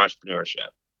startups or entrepreneurship.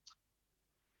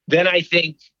 Then I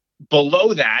think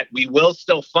below that, we will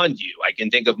still fund you. I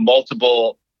can think of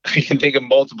multiple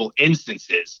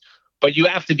instances, but you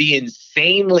have to be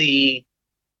insanely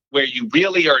where you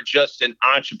really are just an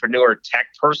entrepreneur tech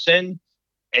person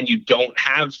and you don't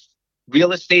have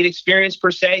real estate experience per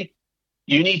se.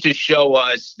 You need to show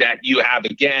us that you have,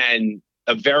 again,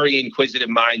 a very inquisitive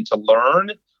mind to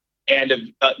learn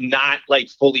and not like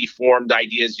fully formed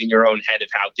ideas in your own head of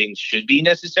how things should be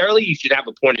necessarily. You should have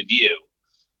a point of view.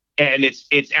 And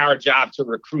it's our job to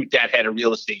recruit that head of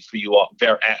real estate for you all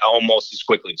almost as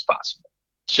quickly as possible.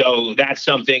 So that's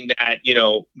something that,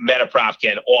 MetaProp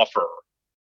can offer.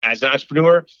 As an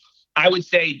entrepreneur, I would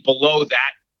say below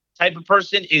that type of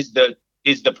person is the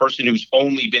person who's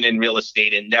only been in real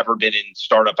estate and never been in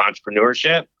startup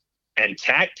entrepreneurship and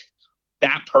tech.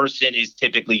 That person is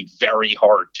typically very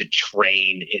hard to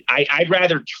train. I'd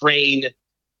rather train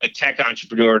a tech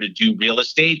entrepreneur to do real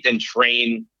estate than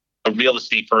train a real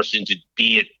estate person to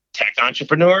be a tech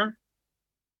entrepreneur.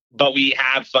 But we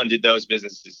have funded those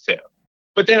businesses too.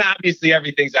 But then obviously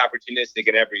everything's opportunistic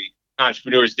and every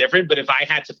entrepreneur is different, but if I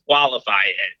had to qualify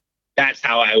it, that's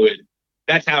how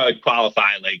I'd qualify.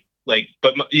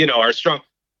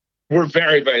 We're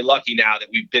very, very lucky now that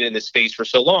we've been in this space for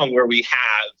so long, where we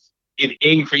have an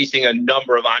increasing a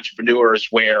number of entrepreneurs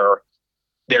where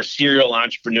they're serial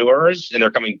entrepreneurs and they're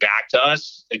coming back to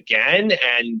us again,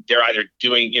 and they're either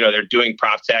doing, they're doing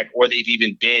prop tech, or they've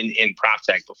even been in prop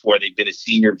tech before. They've been a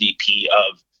senior VP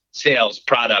of sales,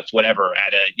 product, whatever,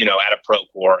 at a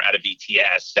Procore, at a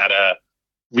VTS, at a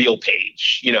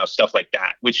RealPage, stuff like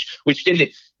that, which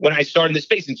didn't, when I started in the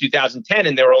space in 2010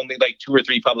 and there were only like 2 or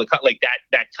 3 public,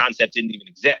 that concept didn't even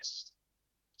exist.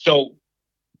 So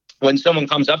when someone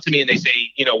comes up to me and they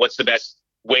say, what's the best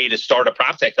way to start a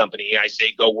prop tech company? I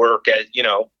say, go work at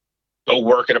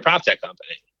a prop tech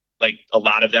company. Like, a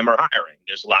lot of them are hiring.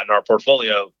 There's a lot in our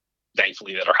portfolio,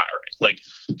 thankfully, that are hiring. Like,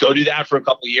 go do that for a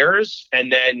couple of years.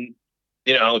 And then,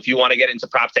 if you want to get into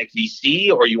prop tech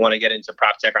VC or you want to get into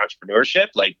prop tech entrepreneurship,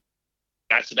 like,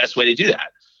 that's the best way to do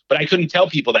that. But I couldn't tell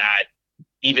people that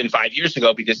even 5 years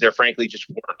ago, because there frankly just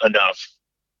weren't enough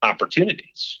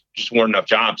opportunities, just weren't enough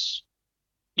jobs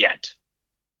yet.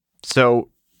 So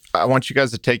I want you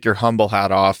guys to take your humble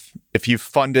hat off. If you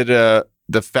funded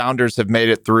the founders have made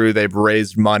it through, they've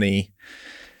raised money,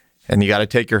 and you got to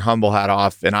take your humble hat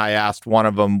off. And I asked one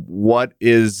of them, what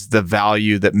is the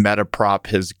value that MetaProp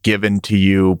has given to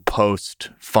you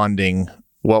post funding?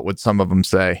 What would some of them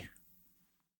say?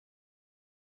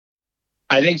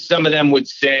 I think some of them would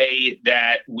say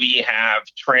that we have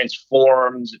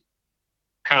transformed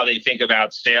how they think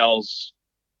about sales,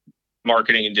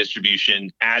 marketing, and distribution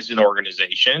as an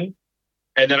organization.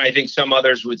 And then I think some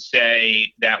others would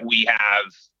say that we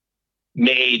have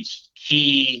made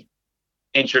key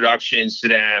introductions to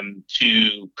them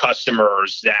to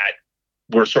customers that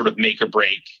were sort of make or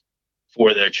break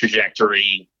for the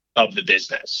trajectory of the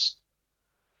business.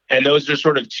 And those are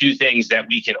sort of two things that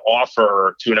we can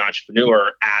offer to an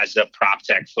entrepreneur as a prop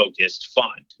tech focused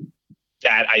fund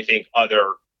that I think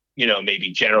other,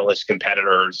 maybe generalist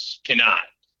competitors cannot.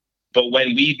 But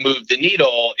when we've moved the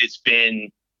needle, it's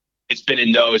been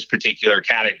in those particular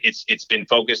categories. It's been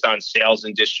focused on sales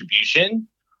and distribution,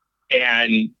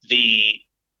 and the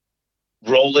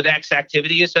Rolodex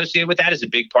activity associated with that is a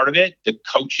big part of it. The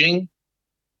coaching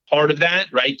part of that,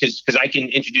 right? Because I can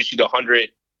introduce you to 100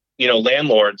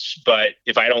 landlords, but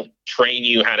if I don't train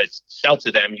you how to sell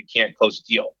to them, you can't close a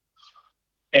deal.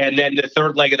 And then the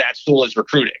third leg of that stool is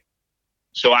recruiting.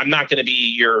 So I'm not going to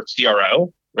be your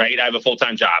CRO, right? I have a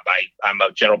full-time job. I'm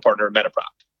a general partner of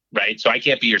MetaProp, right? So I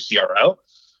can't be your CRO,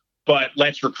 but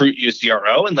let's recruit you a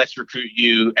CRO, and let's recruit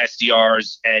you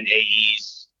SDRs and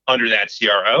AEs under that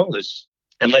CRO,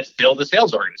 and let's build a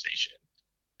sales organization.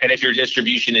 And if your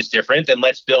distribution is different, then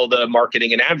let's build a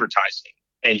marketing and advertising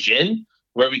engine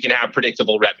where we can have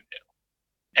predictable revenue.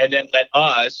 And then let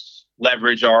us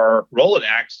leverage our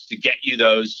Rolodex to get you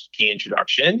those key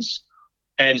introductions.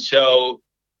 And so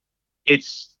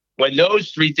it's when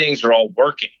those three things are all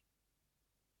working,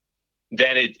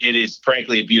 then it is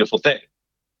frankly a beautiful thing.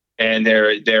 And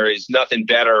there is nothing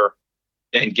better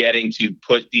than getting to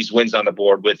put these wins on the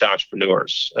board with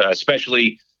entrepreneurs,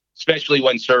 especially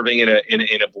when serving in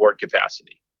a board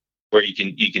capacity, where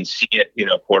you can see it,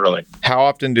 quarterly. How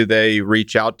often do they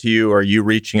reach out to you? Or are you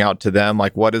reaching out to them?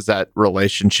 Like, what does that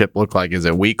relationship look like? Is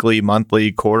it weekly,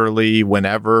 monthly, quarterly,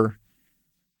 whenever?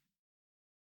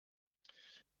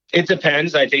 It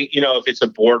depends. I think, if it's a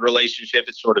board relationship,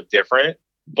 it's sort of different,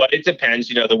 but it depends.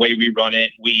 The way we run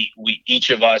it, we each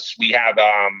of us, we have,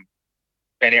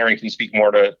 and Aaron can speak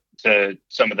more to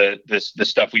some of the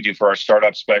stuff we do for our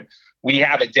startups, but we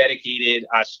have a dedicated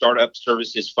startup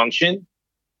services function.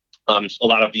 A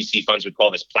lot of VC funds would call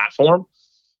this platform.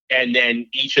 And then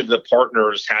each of the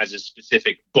partners has a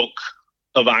specific book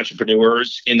of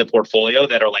entrepreneurs in the portfolio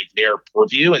that are like their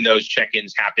purview. And those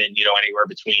check-ins happen, anywhere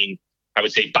between, I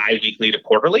would say, bi-weekly to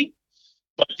quarterly.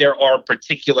 But there are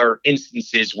particular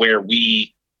instances where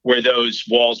those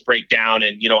walls break down,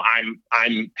 and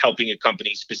I'm helping a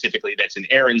company specifically that's in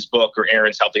Aaron's book, or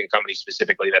Aaron's helping a company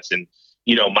specifically that's in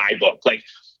my book. Like,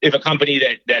 if a company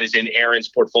that is in Aaron's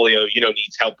portfolio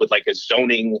needs help with like a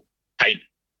zoning type,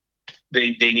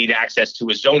 they need access to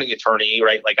a zoning attorney,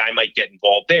 right? Like, I might get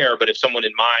involved there. But if someone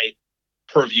in my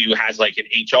purview has like an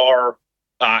HR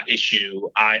issue,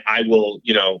 I will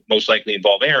most likely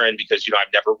involve Aaron, because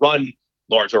I've never run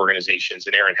large organizations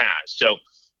and Aaron has. So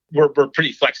we're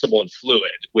pretty flexible and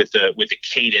fluid with the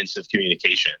cadence of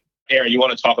communication. Aaron, you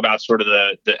want to talk about sort of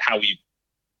the how we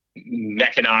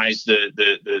mechanize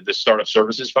the startup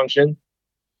services function?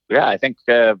 Yeah, I think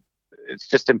it's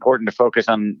just important to focus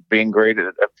on being great at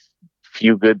a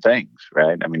few good things,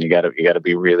 right? I mean, you got to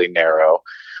be really narrow.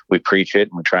 We preach it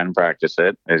and we try and practice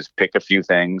it. Is pick a few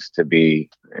things to be,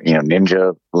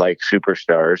 ninja-like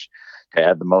superstars, to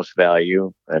add the most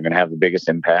value. They're going to have the biggest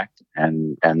impact,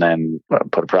 and then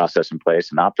put a process in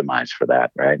place and optimize for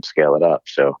that, right? Scale it up.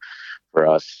 So for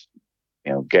us,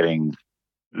 getting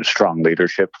strong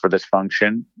leadership for this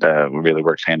function really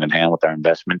works hand in hand with our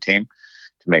investment team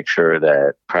to make sure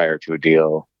that prior to a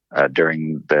deal,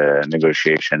 during the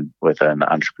negotiation with an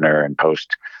entrepreneur and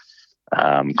post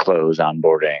close,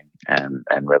 onboarding, and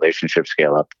relationship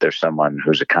scale up, there's someone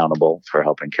who's accountable for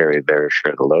helping carry their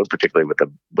share of the load, particularly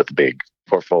with a big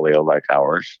portfolio like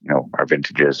ours. Our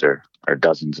vintages are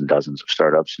dozens and dozens of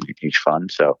startups in each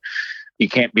fund. So you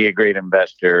can't be a great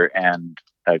investor and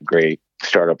a great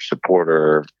startup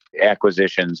supporter.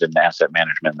 Acquisitions and asset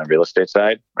management on the real estate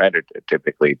side, right, are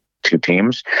typically two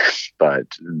teams, but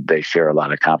they share a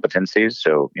lot of competencies.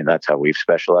 So that's how we've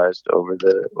specialized over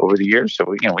the years. So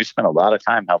we spend a lot of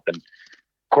time helping,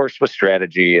 of course, with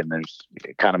strategy, and there's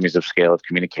economies of scale of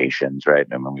communications, right?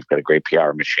 I mean, we've got a great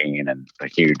PR machine and a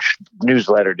huge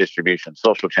newsletter distribution,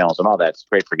 social channels, and all that's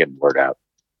great for getting word out.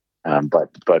 But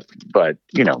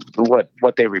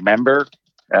what they remember,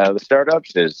 the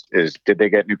startups is did they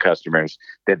get new customers?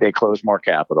 Did they close more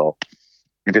capital?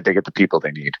 And did they get the people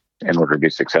they need in order to be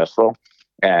successful?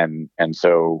 And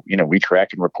so we track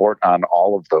and report on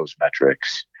all of those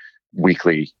metrics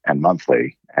weekly and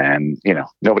monthly. And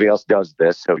nobody else does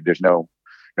this, so there's no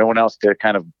one else to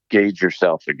kind of gauge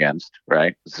yourself against,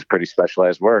 right? This is pretty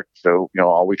specialized work. So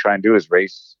all we try and do is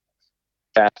race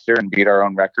faster and beat our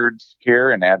own records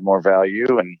here and add more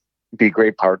value and be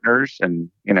great partners and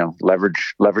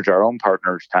leverage our own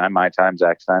partners' time, my time,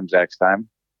 Zach's time,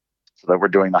 so that we're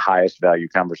doing the highest value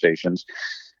conversations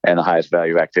and the highest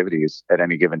value activities at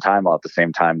any given time, while at the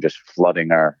same time just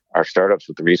flooding our startups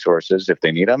with the resources if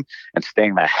they need them and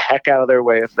staying the heck out of their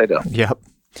way if they don't. Yep.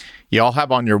 Y'all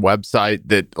have on your website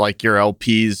that like your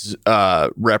LPs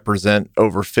represent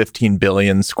over 15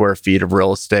 billion square feet of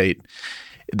real estate.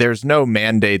 There's no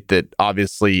mandate that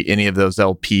obviously any of those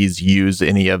LPs use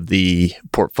any of the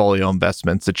portfolio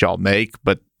investments that y'all make,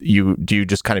 but do you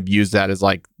just kind of use that as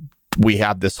like, we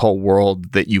have this whole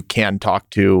world that you can talk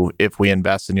to if we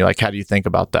invest in you? Like, how do you think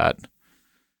about that?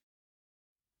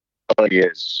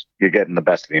 Is you're getting the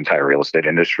best of the entire real estate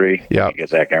industry. Yeah, you get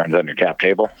Zach Aaron's on your cap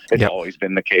table. It's always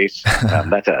been the case.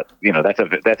 That's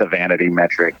a vanity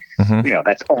metric. Mm-hmm.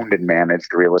 That's owned and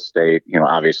managed real estate.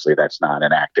 Obviously that's not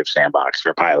an active sandbox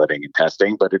for piloting and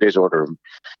testing, but it is order of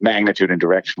magnitude and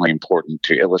directionally important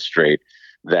to illustrate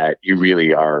that you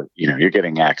really are. You're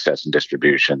getting access and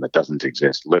distribution that doesn't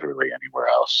exist literally anywhere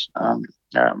else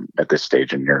at this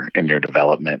stage in your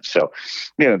development. So,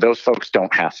 those folks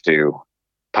don't have to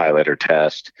pilot or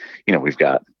test. We've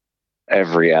got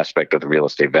every aspect of the real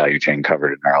estate value chain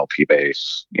covered in our LP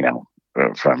base,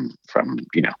 from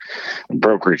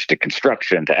brokerage to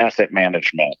construction to asset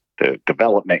management to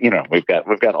development. We've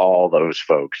got all those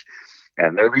folks,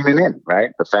 and they're leaning in, right?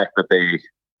 The fact that they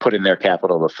put in their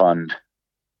capital to fund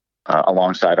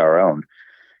alongside our own,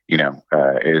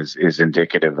 is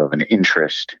indicative of an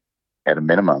interest at a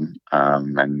minimum.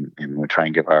 And we try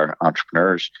and give our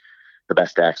entrepreneurs the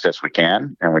best access we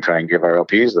can, and we try and give our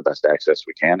LPs the best access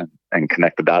we can, and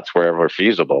connect the dots wherever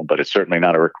feasible. But it's certainly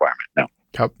not a requirement. No.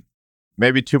 Yep.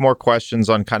 Maybe two more questions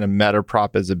on kind of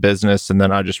MetaProp as a business, and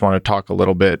then I just want to talk a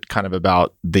little bit kind of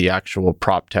about the actual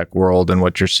prop tech world and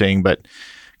what you're seeing. But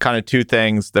kind of two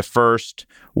things. The first,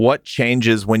 what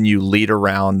changes when you lead a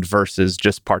round versus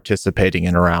just participating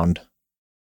in a round?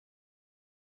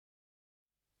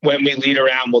 When we lead a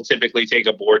round, we'll typically take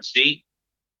a board seat.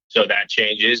 So that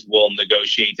changes. We'll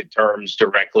negotiate the terms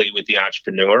directly with the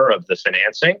entrepreneur of the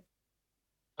financing,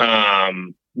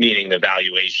 meaning the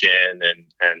valuation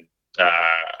and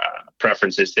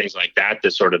preferences, things like that.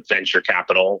 The sort of venture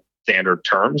capital standard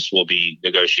terms will be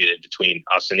negotiated between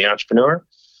us and the entrepreneur.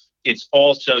 It's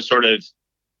also sort of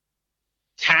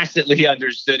tacitly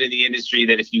understood in the industry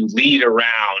that if you lead a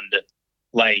round,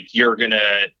 like you're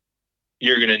gonna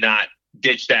not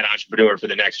ditch that entrepreneur for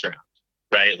the next round,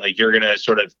 right? Like you're gonna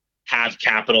sort of have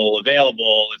capital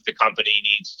available if the company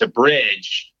needs to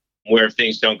bridge, where if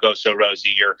things don't go so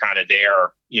rosy, you're kind of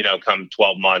there, come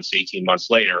 12 months, 18 months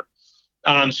later.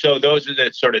 So those are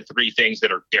the sort of three things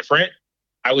that are different,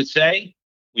 I would say.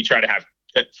 We try to have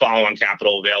follow-on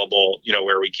capital available,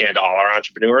 where we can to all our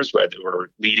entrepreneurs, whether we're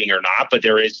leading or not. But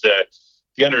there is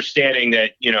the understanding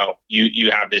that,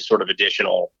 you have this sort of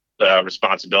additional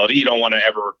responsibility. You don't want to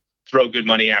ever throw good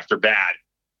money after bad.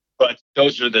 But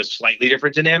those are the slightly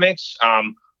different dynamics.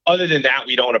 Other than that,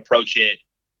 we don't approach it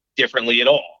differently at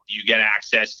all. You get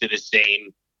access to the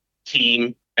same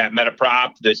team at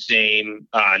MetaProp, the same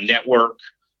network,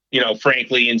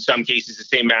 frankly, in some cases, the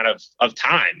same amount of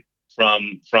time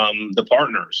from the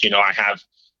partners. I have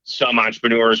some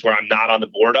entrepreneurs where I'm not on the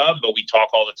board of, but we talk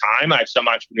all the time. I have some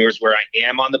entrepreneurs where I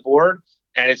am on the board,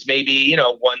 and it's maybe,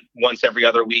 once every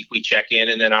other week we check in,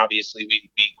 and then obviously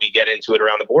we get into it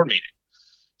around the board meeting.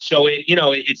 So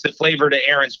it's the flavor to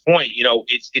Aaron's point.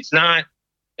 It's not,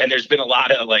 and there's been a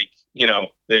lot of I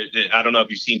don't know if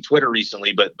you've seen Twitter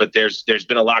recently, but there's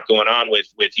been a lot going on with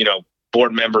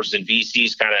board members and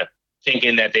VCs kind of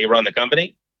thinking that they run the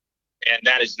company, and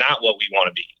that is not what we want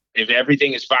to be. If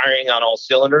everything is firing on all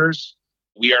cylinders,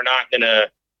 we are not going to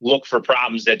look for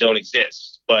problems that don't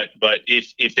exist. But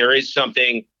if there is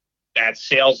something that's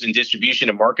sales and distribution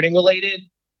and marketing related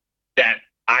that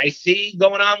I see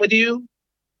going on with you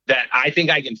that I think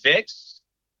I can fix,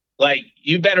 like,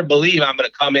 you better believe I'm going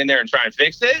to come in there and try and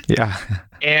fix it. Yeah.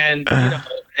 And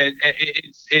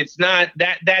it's not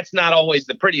that's not always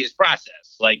the prettiest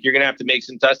process. Like, you're going to have to make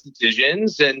some tough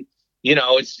decisions, and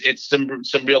it's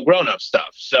some real grown-up stuff.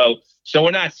 So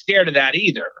we're not scared of that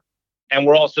either. And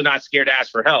we're also not scared to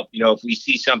ask for help. If we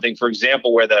see something, for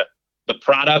example, where the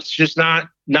product's just not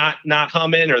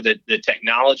humming, or the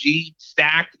technology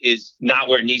stack is not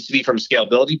where it needs to be from a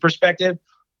scalability perspective,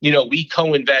 we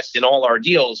co-invest in all our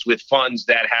deals with funds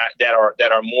that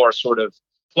are more sort of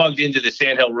plugged into the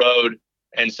Sand Hill Road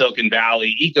and Silicon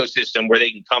Valley ecosystem, where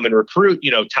they can come and recruit,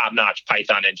 top-notch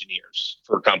Python engineers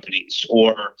for companies,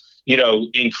 or,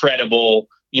 incredible,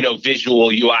 visual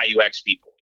UI UX people.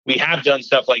 We have done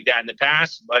stuff like that in the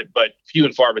past, but few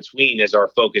and far between, as our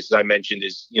focus, as I mentioned,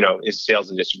 is sales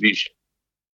and distribution.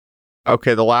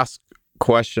 Okay, the last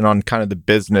question on kind of the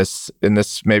business, and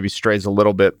this maybe strays a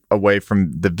little bit away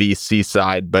from the VC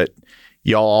side, but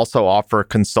y'all also offer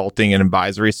consulting and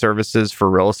advisory services for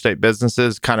real estate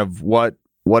businesses. Kind of what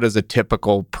does a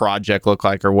typical project look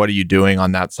like, or what are you doing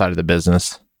on that side of the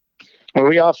business? Well,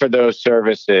 we offer those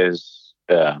services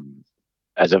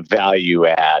as a value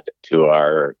add to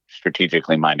our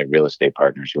strategically minded real estate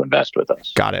partners who invest with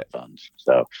us. Got it. Funds.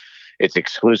 So it's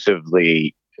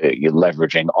exclusively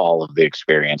leveraging all of the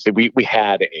experience. We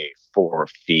had a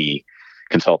 4-fee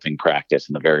consulting practice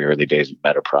in the very early days of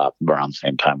MetaProp. Around the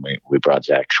same time, we brought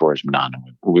Zach Shoresman on,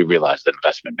 and we realized that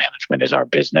investment management is our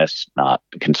business, not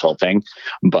consulting,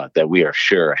 but that we are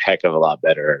sure a heck of a lot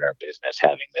better at our business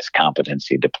having this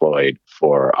competency deployed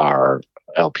for our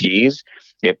LPs.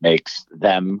 It makes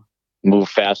them move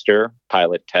faster,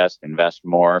 pilot, test, invest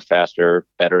more, faster,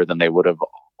 better than they would have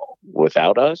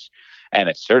without us. And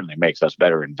it certainly makes us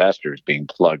better investors, being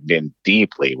plugged in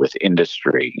deeply with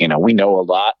industry. We know a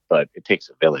lot, but it takes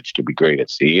a village to be great at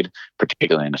seed,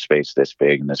 particularly in a space this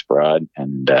big and this broad.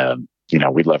 And,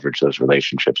 we leverage those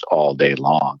relationships all day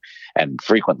long. And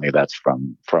frequently that's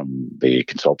from the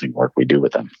consulting work we do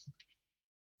with them.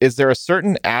 Is there a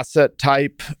certain asset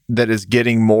type that is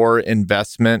getting more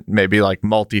investment, maybe like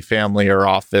multifamily or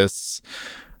office,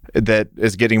 that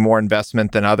is getting more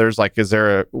investment than others? Like,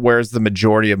 where's the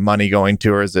majority of money going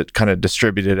to, or is it kind of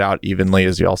distributed out evenly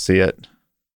as y'all see it?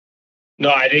 No,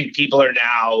 I think people are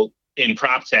now in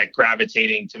prop tech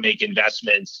gravitating to make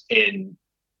investments in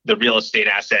the real estate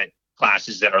asset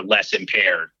classes that are less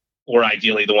impaired, or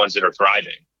ideally the ones that are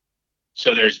thriving.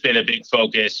 So there's been a big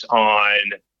focus on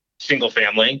single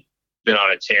family, been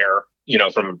on a tear,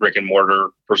 from a brick and mortar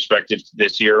perspective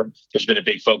this year. There's been a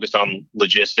big focus on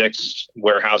logistics,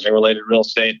 warehousing related real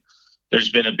estate.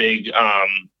 There's been a big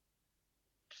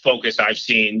focus I've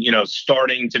seen,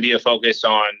 starting to be a focus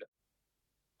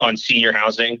on senior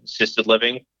housing, assisted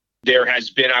living. There has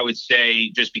been, I would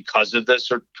say, just because of the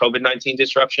sort of COVID-19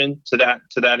 disruption to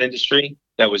that industry,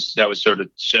 that was sort of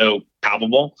so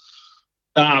palpable.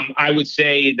 I would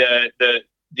say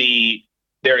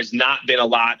there has not been a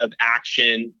lot of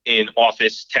action in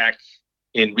office tech,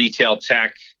 in retail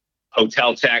tech,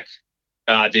 hotel tech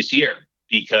this year,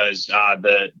 because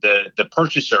the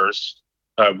purchasers,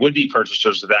 would-be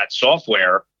purchasers of that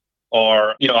software,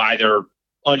 are either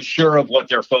unsure of what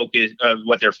their focus,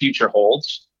 what their future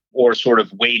holds, or sort of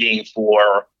waiting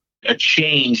for a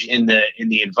change in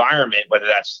the environment, whether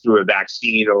that's through a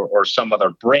vaccine or some other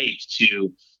break,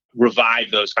 to revive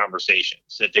those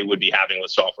conversations that they would be having with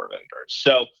software vendors.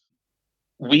 So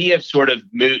we have sort of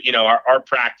moved, our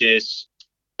practice,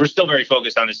 we're still very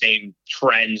focused on the same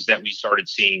trends that we started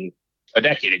seeing a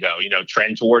decade ago,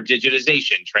 trend toward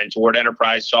digitization, trend toward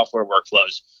enterprise software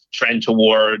workflows, trend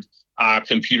toward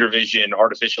computer vision,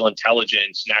 artificial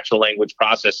intelligence, natural language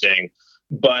processing.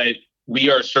 But we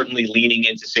are certainly leaning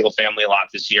into single family a lot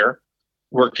this year.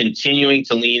 We're continuing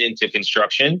to lean into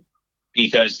construction,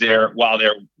 because while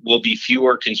there will be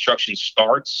fewer construction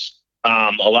starts,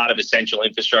 a lot of essential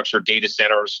infrastructure, data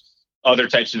centers, other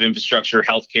types of infrastructure,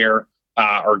 healthcare,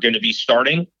 are going to be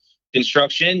starting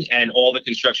construction, and all the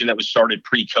construction that was started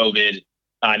pre-COVID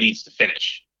needs to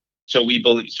finish. So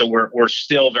we're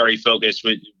still very focused.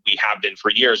 We have been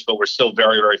for years, but we're still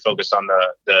very, very focused on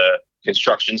the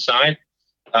construction side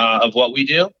of what we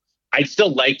do. I'd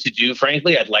still like to do,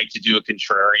 frankly, I'd like to do a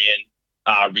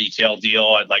contrarian retail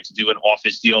deal. I'd like to do an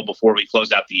office deal before we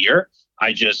close out the year.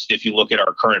 If you look at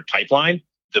our current pipeline,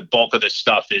 the bulk of the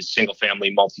stuff is single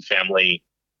family, multifamily,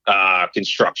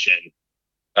 construction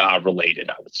related,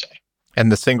 I would say. And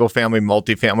the single family,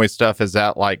 multifamily stuff, is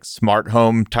that like smart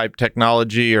home type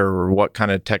technology, or what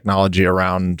kind of technology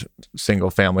around single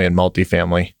family and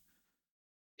multifamily?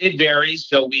 It varies.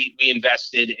 So we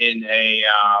invested in a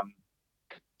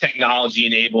technology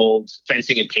enabled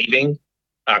fencing and paving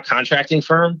contracting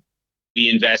firm. We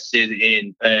invested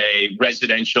in a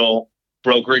residential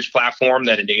brokerage platform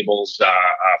that enables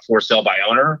for sale by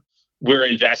owner. We're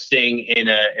investing in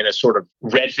a sort of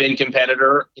Redfin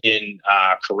competitor in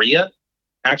Korea,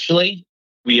 actually.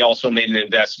 We also made an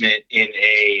investment in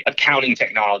a accounting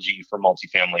technology for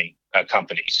multifamily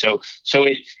companies. So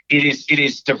it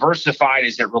is diversified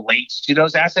as it relates to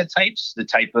those asset types, the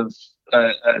type of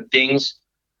things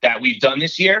that we've done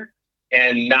this year,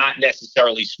 and not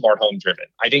necessarily smart home driven.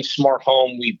 I think smart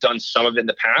home, we've done some of it in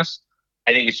the past.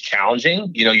 I think it's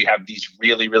challenging. You have these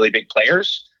really, really big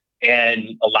players,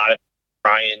 and a lot of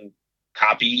try and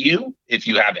copy you if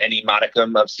you have any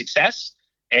modicum of success,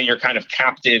 and you're kind of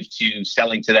captive to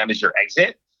selling to them as your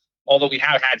exit. Although we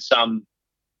have had some,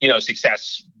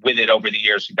 success with it over the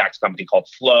years. We backed a company called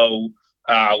Flow,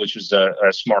 which was a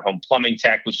smart home plumbing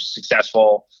tech, which is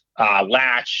successful.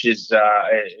 Latch is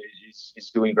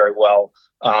doing very well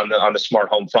on the smart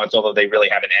home front, although they really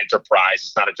have an enterprise.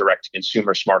 It's not a direct to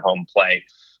consumer smart home play.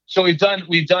 So we've done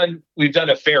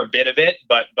a fair bit of it,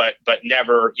 but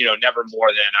never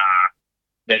more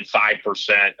than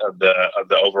 5% of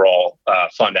the overall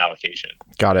fund allocation.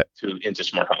 Got it. Into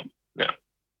smart home. Yeah.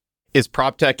 Is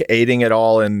PropTech aiding at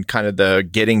all in kind of the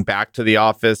getting back to the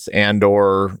office and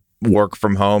or work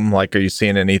from home? Like, are you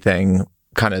seeing anything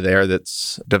kind of there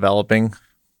that's developing?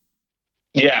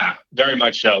 Yeah, very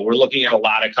much so. We're looking at a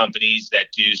lot of companies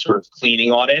that do sort of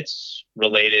cleaning audits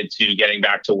related to getting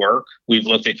back to work. We've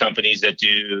looked at companies that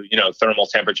do, thermal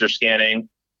temperature scanning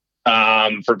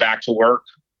for back to work.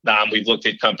 We've looked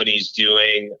at companies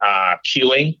doing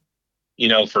queuing,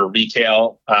 for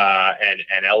retail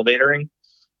and elevatoring.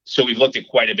 So we've looked at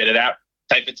quite a bit of that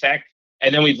type of tech.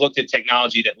 And then we've looked at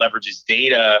technology that leverages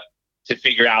data to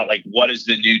figure out, like, what does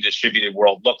the new distributed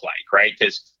world look like, right?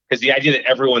 Because the idea that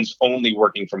everyone's only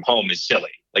working from home is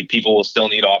silly. Like, people will still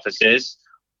need offices,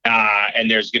 and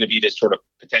there's going to be this sort of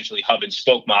potentially hub and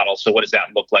spoke model. So what does that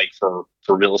look like for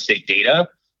real estate data?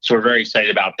 So we're very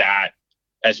excited about that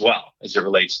as well as it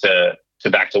relates to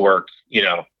back to work,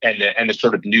 and the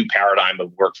sort of new paradigm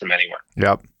of work from anywhere.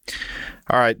 Yep.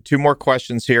 All right. 2 more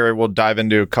questions here. We'll dive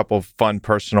into a couple of fun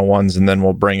personal ones and then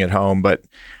we'll bring it home. But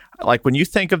like, when you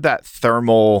think of the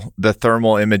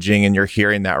thermal imaging, and you're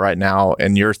hearing that right now,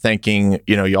 and you're thinking,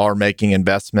 y'all are making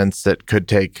investments that could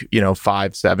take,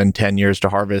 5, 7, 10 years to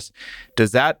harvest.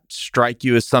 Does that strike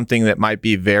you as something that might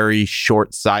be very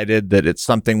short-sighted, that it's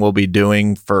something we'll be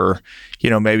doing for,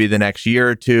 maybe the next year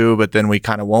or two, but then we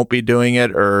kind of won't be doing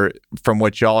it? Or from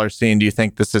what y'all are seeing, do you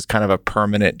think this is kind of a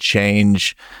permanent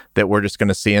change that we're just going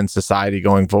to see in society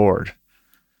going forward?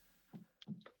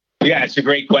 Yeah, it's a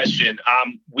great question.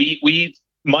 We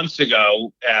months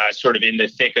ago, sort of in the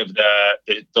thick of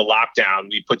the lockdown,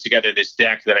 we put together this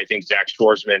deck that I think Zach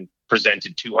Schwarzman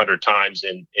presented 200 times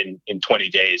in 20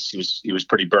 days. He was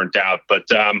pretty burnt out, but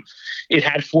it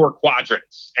had 4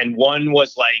 quadrants, and one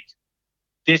was like,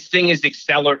 this thing is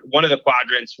accelerating. One of the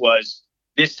quadrants was,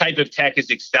 this type of tech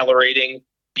is accelerating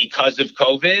because of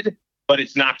COVID, but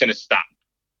it's not going to stop.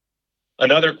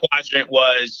 Another quadrant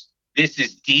was, this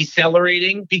is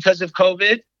decelerating because of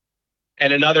COVID.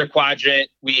 And another quadrant,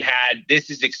 we had, this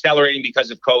is accelerating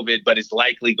because of COVID, but it's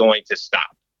likely going to stop.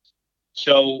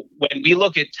 So when we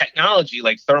look at technology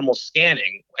like thermal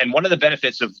scanning, and one of the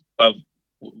benefits of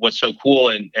what's so cool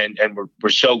and we're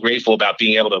so grateful about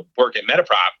being able to work at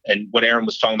MetaProp, and what Aaron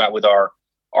was talking about with our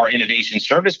innovation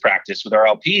service practice with our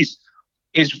LPs,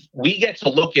 is we get to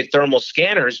look at thermal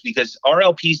scanners because our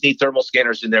LPs need thermal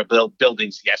scanners in their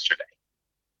buildings yesterday.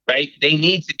 Right? They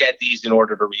need to get these in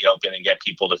order to reopen and get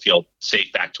people to feel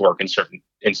safe back to work in certain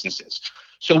instances.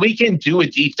 So we can do a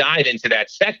deep dive into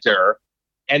that sector,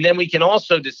 and then we can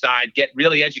also decide, get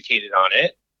really educated on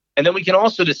it. And then we can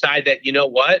also decide that,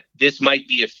 this might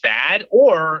be a fad,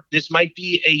 or this might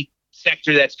be a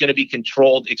sector that's going to be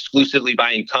controlled exclusively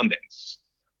by incumbents.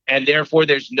 And therefore,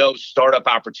 there's no startup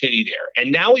opportunity there.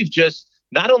 And now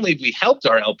not only have we helped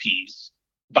our LPs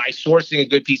by sourcing a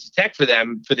good piece of tech for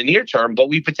them for the near term, but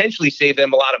we potentially save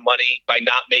them a lot of money by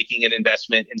not making an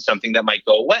investment in something that might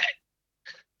go away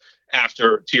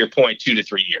after, to your point, 2 to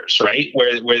 3 years, right?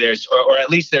 Where there's, or at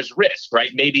least there's risk,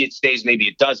 right? Maybe it stays, maybe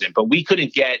it doesn't. But we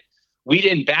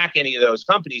didn't back any of those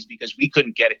companies because we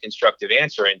couldn't get a constructive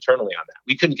answer internally on that.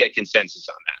 We couldn't get consensus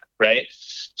on that, right?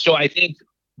 So I think,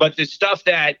 but the stuff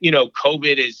that,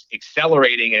 COVID is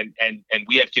accelerating, and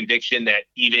we have conviction that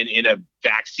even in a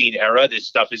vaccine era, this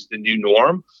stuff is the new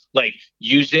norm. Like,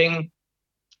 I'll give you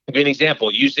an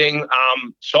example, using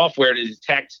software to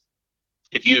detect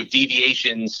if you have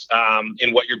deviations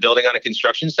in what you're building on a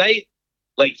construction site.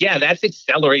 Like, yeah, that's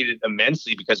accelerated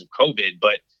immensely because of COVID,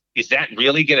 but is that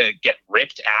really going to get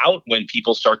ripped out when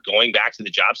people start going back to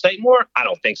the job site more? I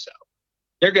don't think so.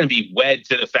 They're going to be wed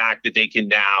to the fact that they can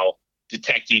now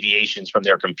detect deviations from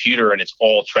their computer, and it's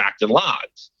all tracked and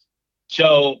logged.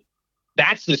 So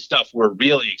that's the stuff we're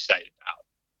really excited about.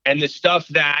 And the stuff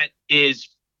that is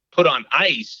put on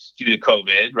ice due to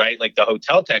COVID, right? Like the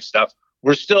hotel tech stuff,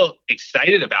 we're still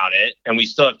excited about it. And we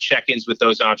still have check-ins with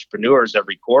those entrepreneurs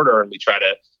every quarter. And we try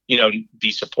to,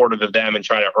 be supportive of them and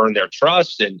try to earn their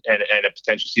trust and a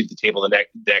potential seat at the table the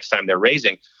next time they're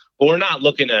raising. But we're not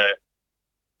looking to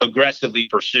aggressively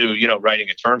pursue, writing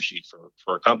a term sheet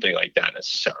for a company like that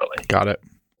necessarily. Got it.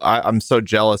 I'm so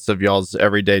jealous of y'all's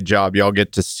everyday job. You all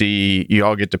get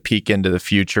to peek into the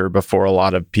future before a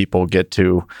lot of people get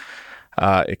to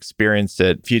experience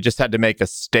it. If you just had to make a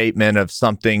statement of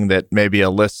something that maybe a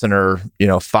listener,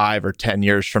 5 or 10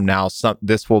 years from now,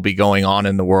 this will be going on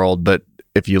in the world, but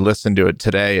if you listen to it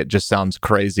today, it just sounds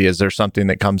crazy. Is there something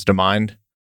that comes to mind?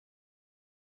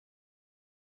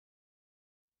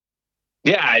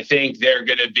 Yeah, I think they're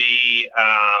going to be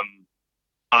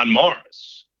on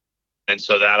Mars. And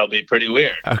so that'll be pretty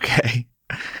weird. Okay.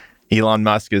 Elon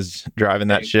Musk is driving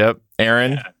that ship.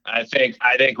 Aaron? Yeah, I think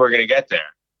we're going to get there.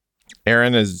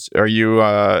 Aaron, is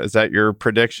that your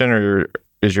prediction, or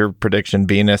is your prediction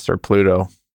Venus or Pluto?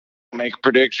 Make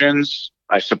predictions.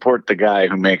 I support the guy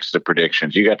who makes the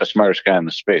predictions. You got the smartest guy in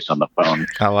the space on the phone.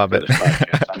 I love it.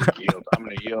 I'm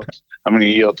going to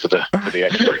yield to the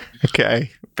expert. Okay,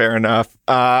 fair enough.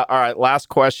 All right, last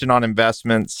question on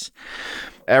investments.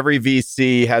 Every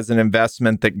VC has an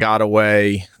investment that got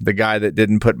away. The guy that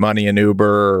didn't put money in Uber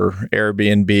or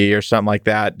Airbnb or something like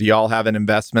that. Do y'all have an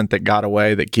investment that got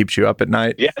away that keeps you up at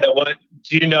night? Yeah, the one.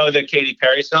 Do you know the Katy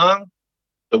Perry song?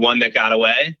 The one that got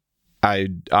away?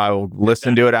 I'll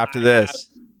listen to it after this.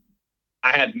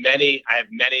 I have many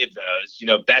of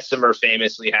those. Bessemer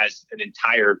famously has an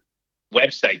entire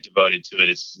website devoted to it.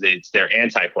 It's their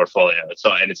anti-portfolio.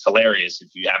 And it's hilarious if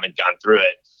you haven't gone through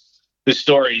it. The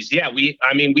stories, yeah, we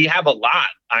have a lot.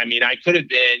 I could have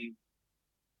been,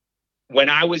 when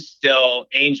I was still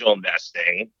angel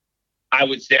investing, I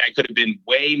would say I could have been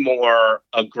way more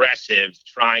aggressive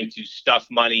trying to stuff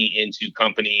money into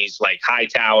companies like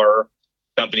Hightower,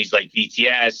 companies like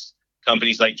BTS,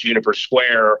 companies like Juniper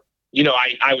Square.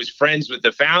 I was friends with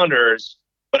the founders,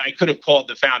 but I could have called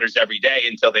the founders every day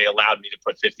until they allowed me to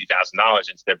put $50,000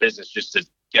 into their business just to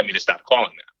get me to stop calling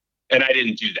them. And I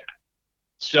didn't do that.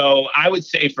 So I would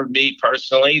say for me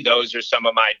personally, those are some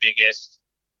of my biggest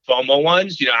FOMO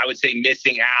ones. I would say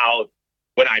missing out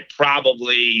when I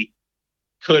probably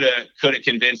could have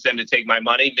convinced them to take my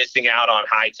money, missing out on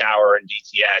Hightower and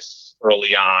BTS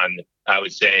early on, I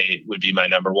would say would be my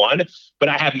number one. But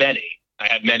I have many.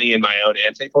 In my own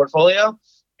Ante portfolio.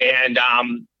 And,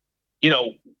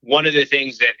 one of the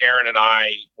things that Aaron and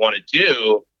I want to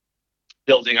do,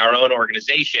 building our own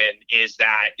organization, is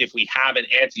that if we have an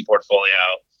Ante portfolio,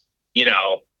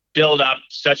 build up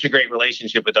such a great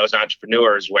relationship with those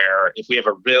entrepreneurs where if we have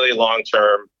a really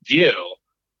long-term view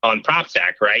on prop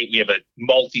tech, right? We have a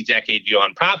multi-decade view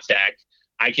on prop tech,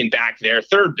 I can back their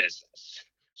third business.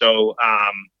 So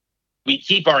we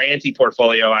keep our Ante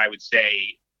portfolio, I would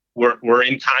say, we're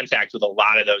in contact with a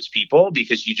lot of those people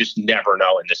because you just never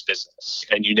know in this business.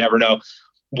 And you never know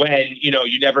when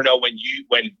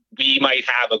we might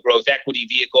have a growth equity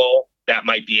vehicle that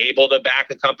might be able to back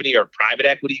a company, or private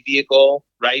equity vehicle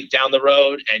right down the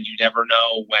road. And you never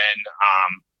know when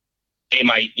they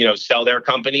might, sell their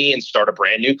company and start a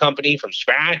brand new company from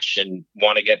scratch and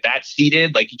want to get that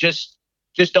seeded. Like, you just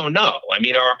don't know.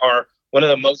 Our one of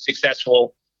the most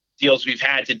successful deals we've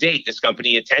had to date, this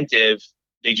company Attentive,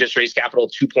 they just raised capital,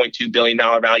 $2.2 billion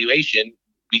valuation.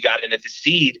 We got in at the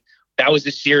seed. That was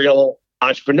a serial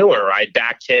entrepreneur. I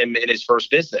backed him in his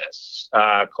first business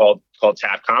called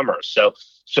Tap Commerce.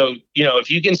 So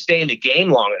if you can stay in the game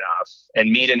long enough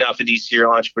and meet enough of these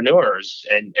serial entrepreneurs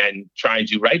and try and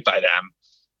do right by them,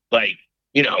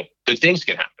 good things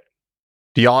can happen.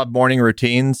 Do y'all have morning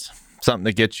routines? Something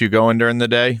that gets you going during the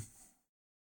day?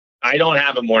 I don't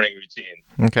have a morning routine.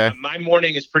 Okay. My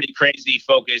morning is pretty crazy,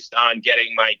 focused on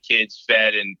getting my kids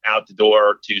fed and out the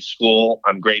door to school.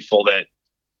 I'm grateful that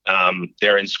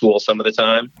they're in school some of the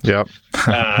time. Yep.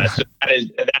 So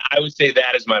I would say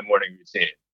that is my morning routine.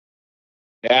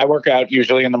 Yeah, I work out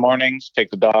usually in the mornings,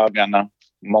 take the dog on a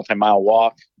multi-mile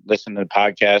walk, listen to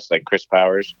podcasts like Chris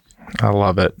Powers. I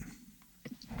love it.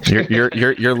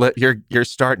 You're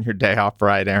starting your day off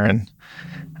right, Aaron.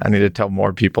 I need to tell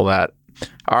more people that.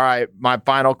 All right, my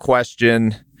final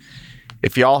question.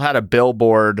 If y'all had a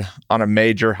billboard on a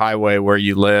major highway where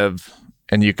you live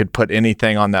and you could put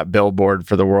anything on that billboard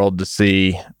for the world to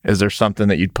see, is there something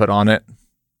that you'd put on it?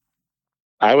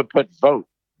 I would put vote.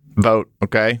 Vote,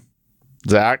 okay.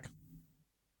 Zach?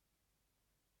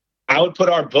 I would put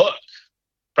our book,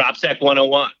 PropTech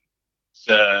 101. It's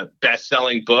a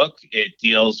best-selling book. It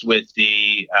deals with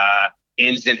the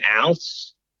ins and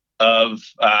outs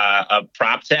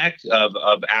prop tech, of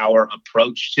our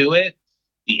approach to it,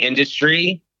 the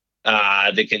industry,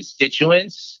 the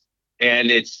constituents,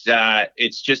 and it's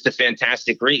just a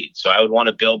fantastic read. So I would want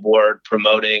a billboard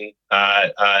promoting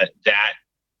that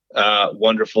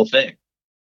wonderful thing.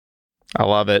 I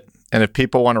love it. And if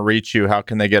people want to reach you, how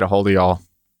can they get a hold of y'all?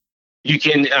 You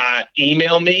can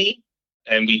email me,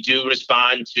 and we do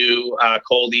respond to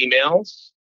cold emails.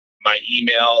 My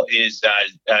email is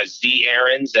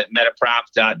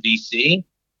zaarons@metaprop.vc.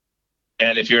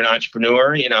 And if you're an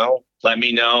entrepreneur, let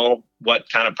me know what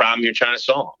kind of problem you're trying to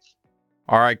solve.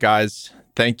 All right, guys.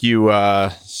 Thank you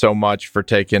so much for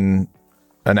taking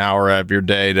an hour of your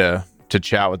day to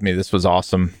chat with me. This was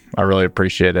awesome. I really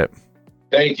appreciate it.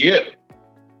 Thank you.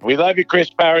 We love you,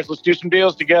 Chris Powers. Let's do some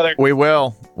deals together. We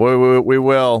will. We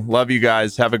will. Love you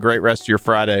guys. Have a great rest of your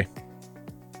Friday.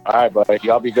 All right, buddy.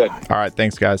 Y'all be good. All right.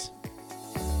 Thanks, guys.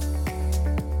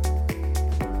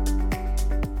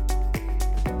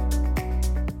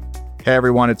 Hey,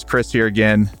 everyone. It's Chris here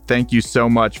again. Thank you so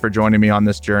much for joining me on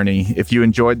this journey. If you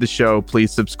enjoyed the show,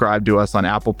 please subscribe to us on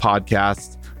Apple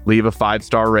Podcasts, leave a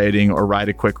 5-star rating, or write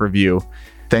a quick review.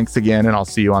 Thanks again, and I'll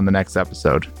see you on the next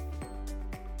episode.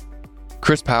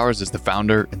 Chris Powers is the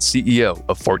founder and CEO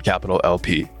of Fort Capital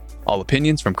LP. All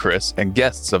opinions from Chris and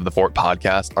guests of the Fort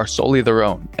podcast are solely their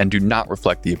own and do not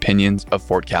reflect the opinions of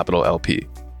Fort Capital LP.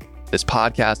 This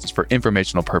podcast is for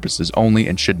informational purposes only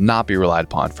and should not be relied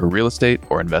upon for real estate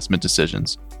or investment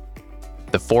decisions.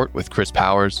 The Fort with Chris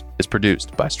Powers is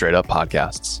produced by Straight Up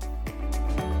Podcasts.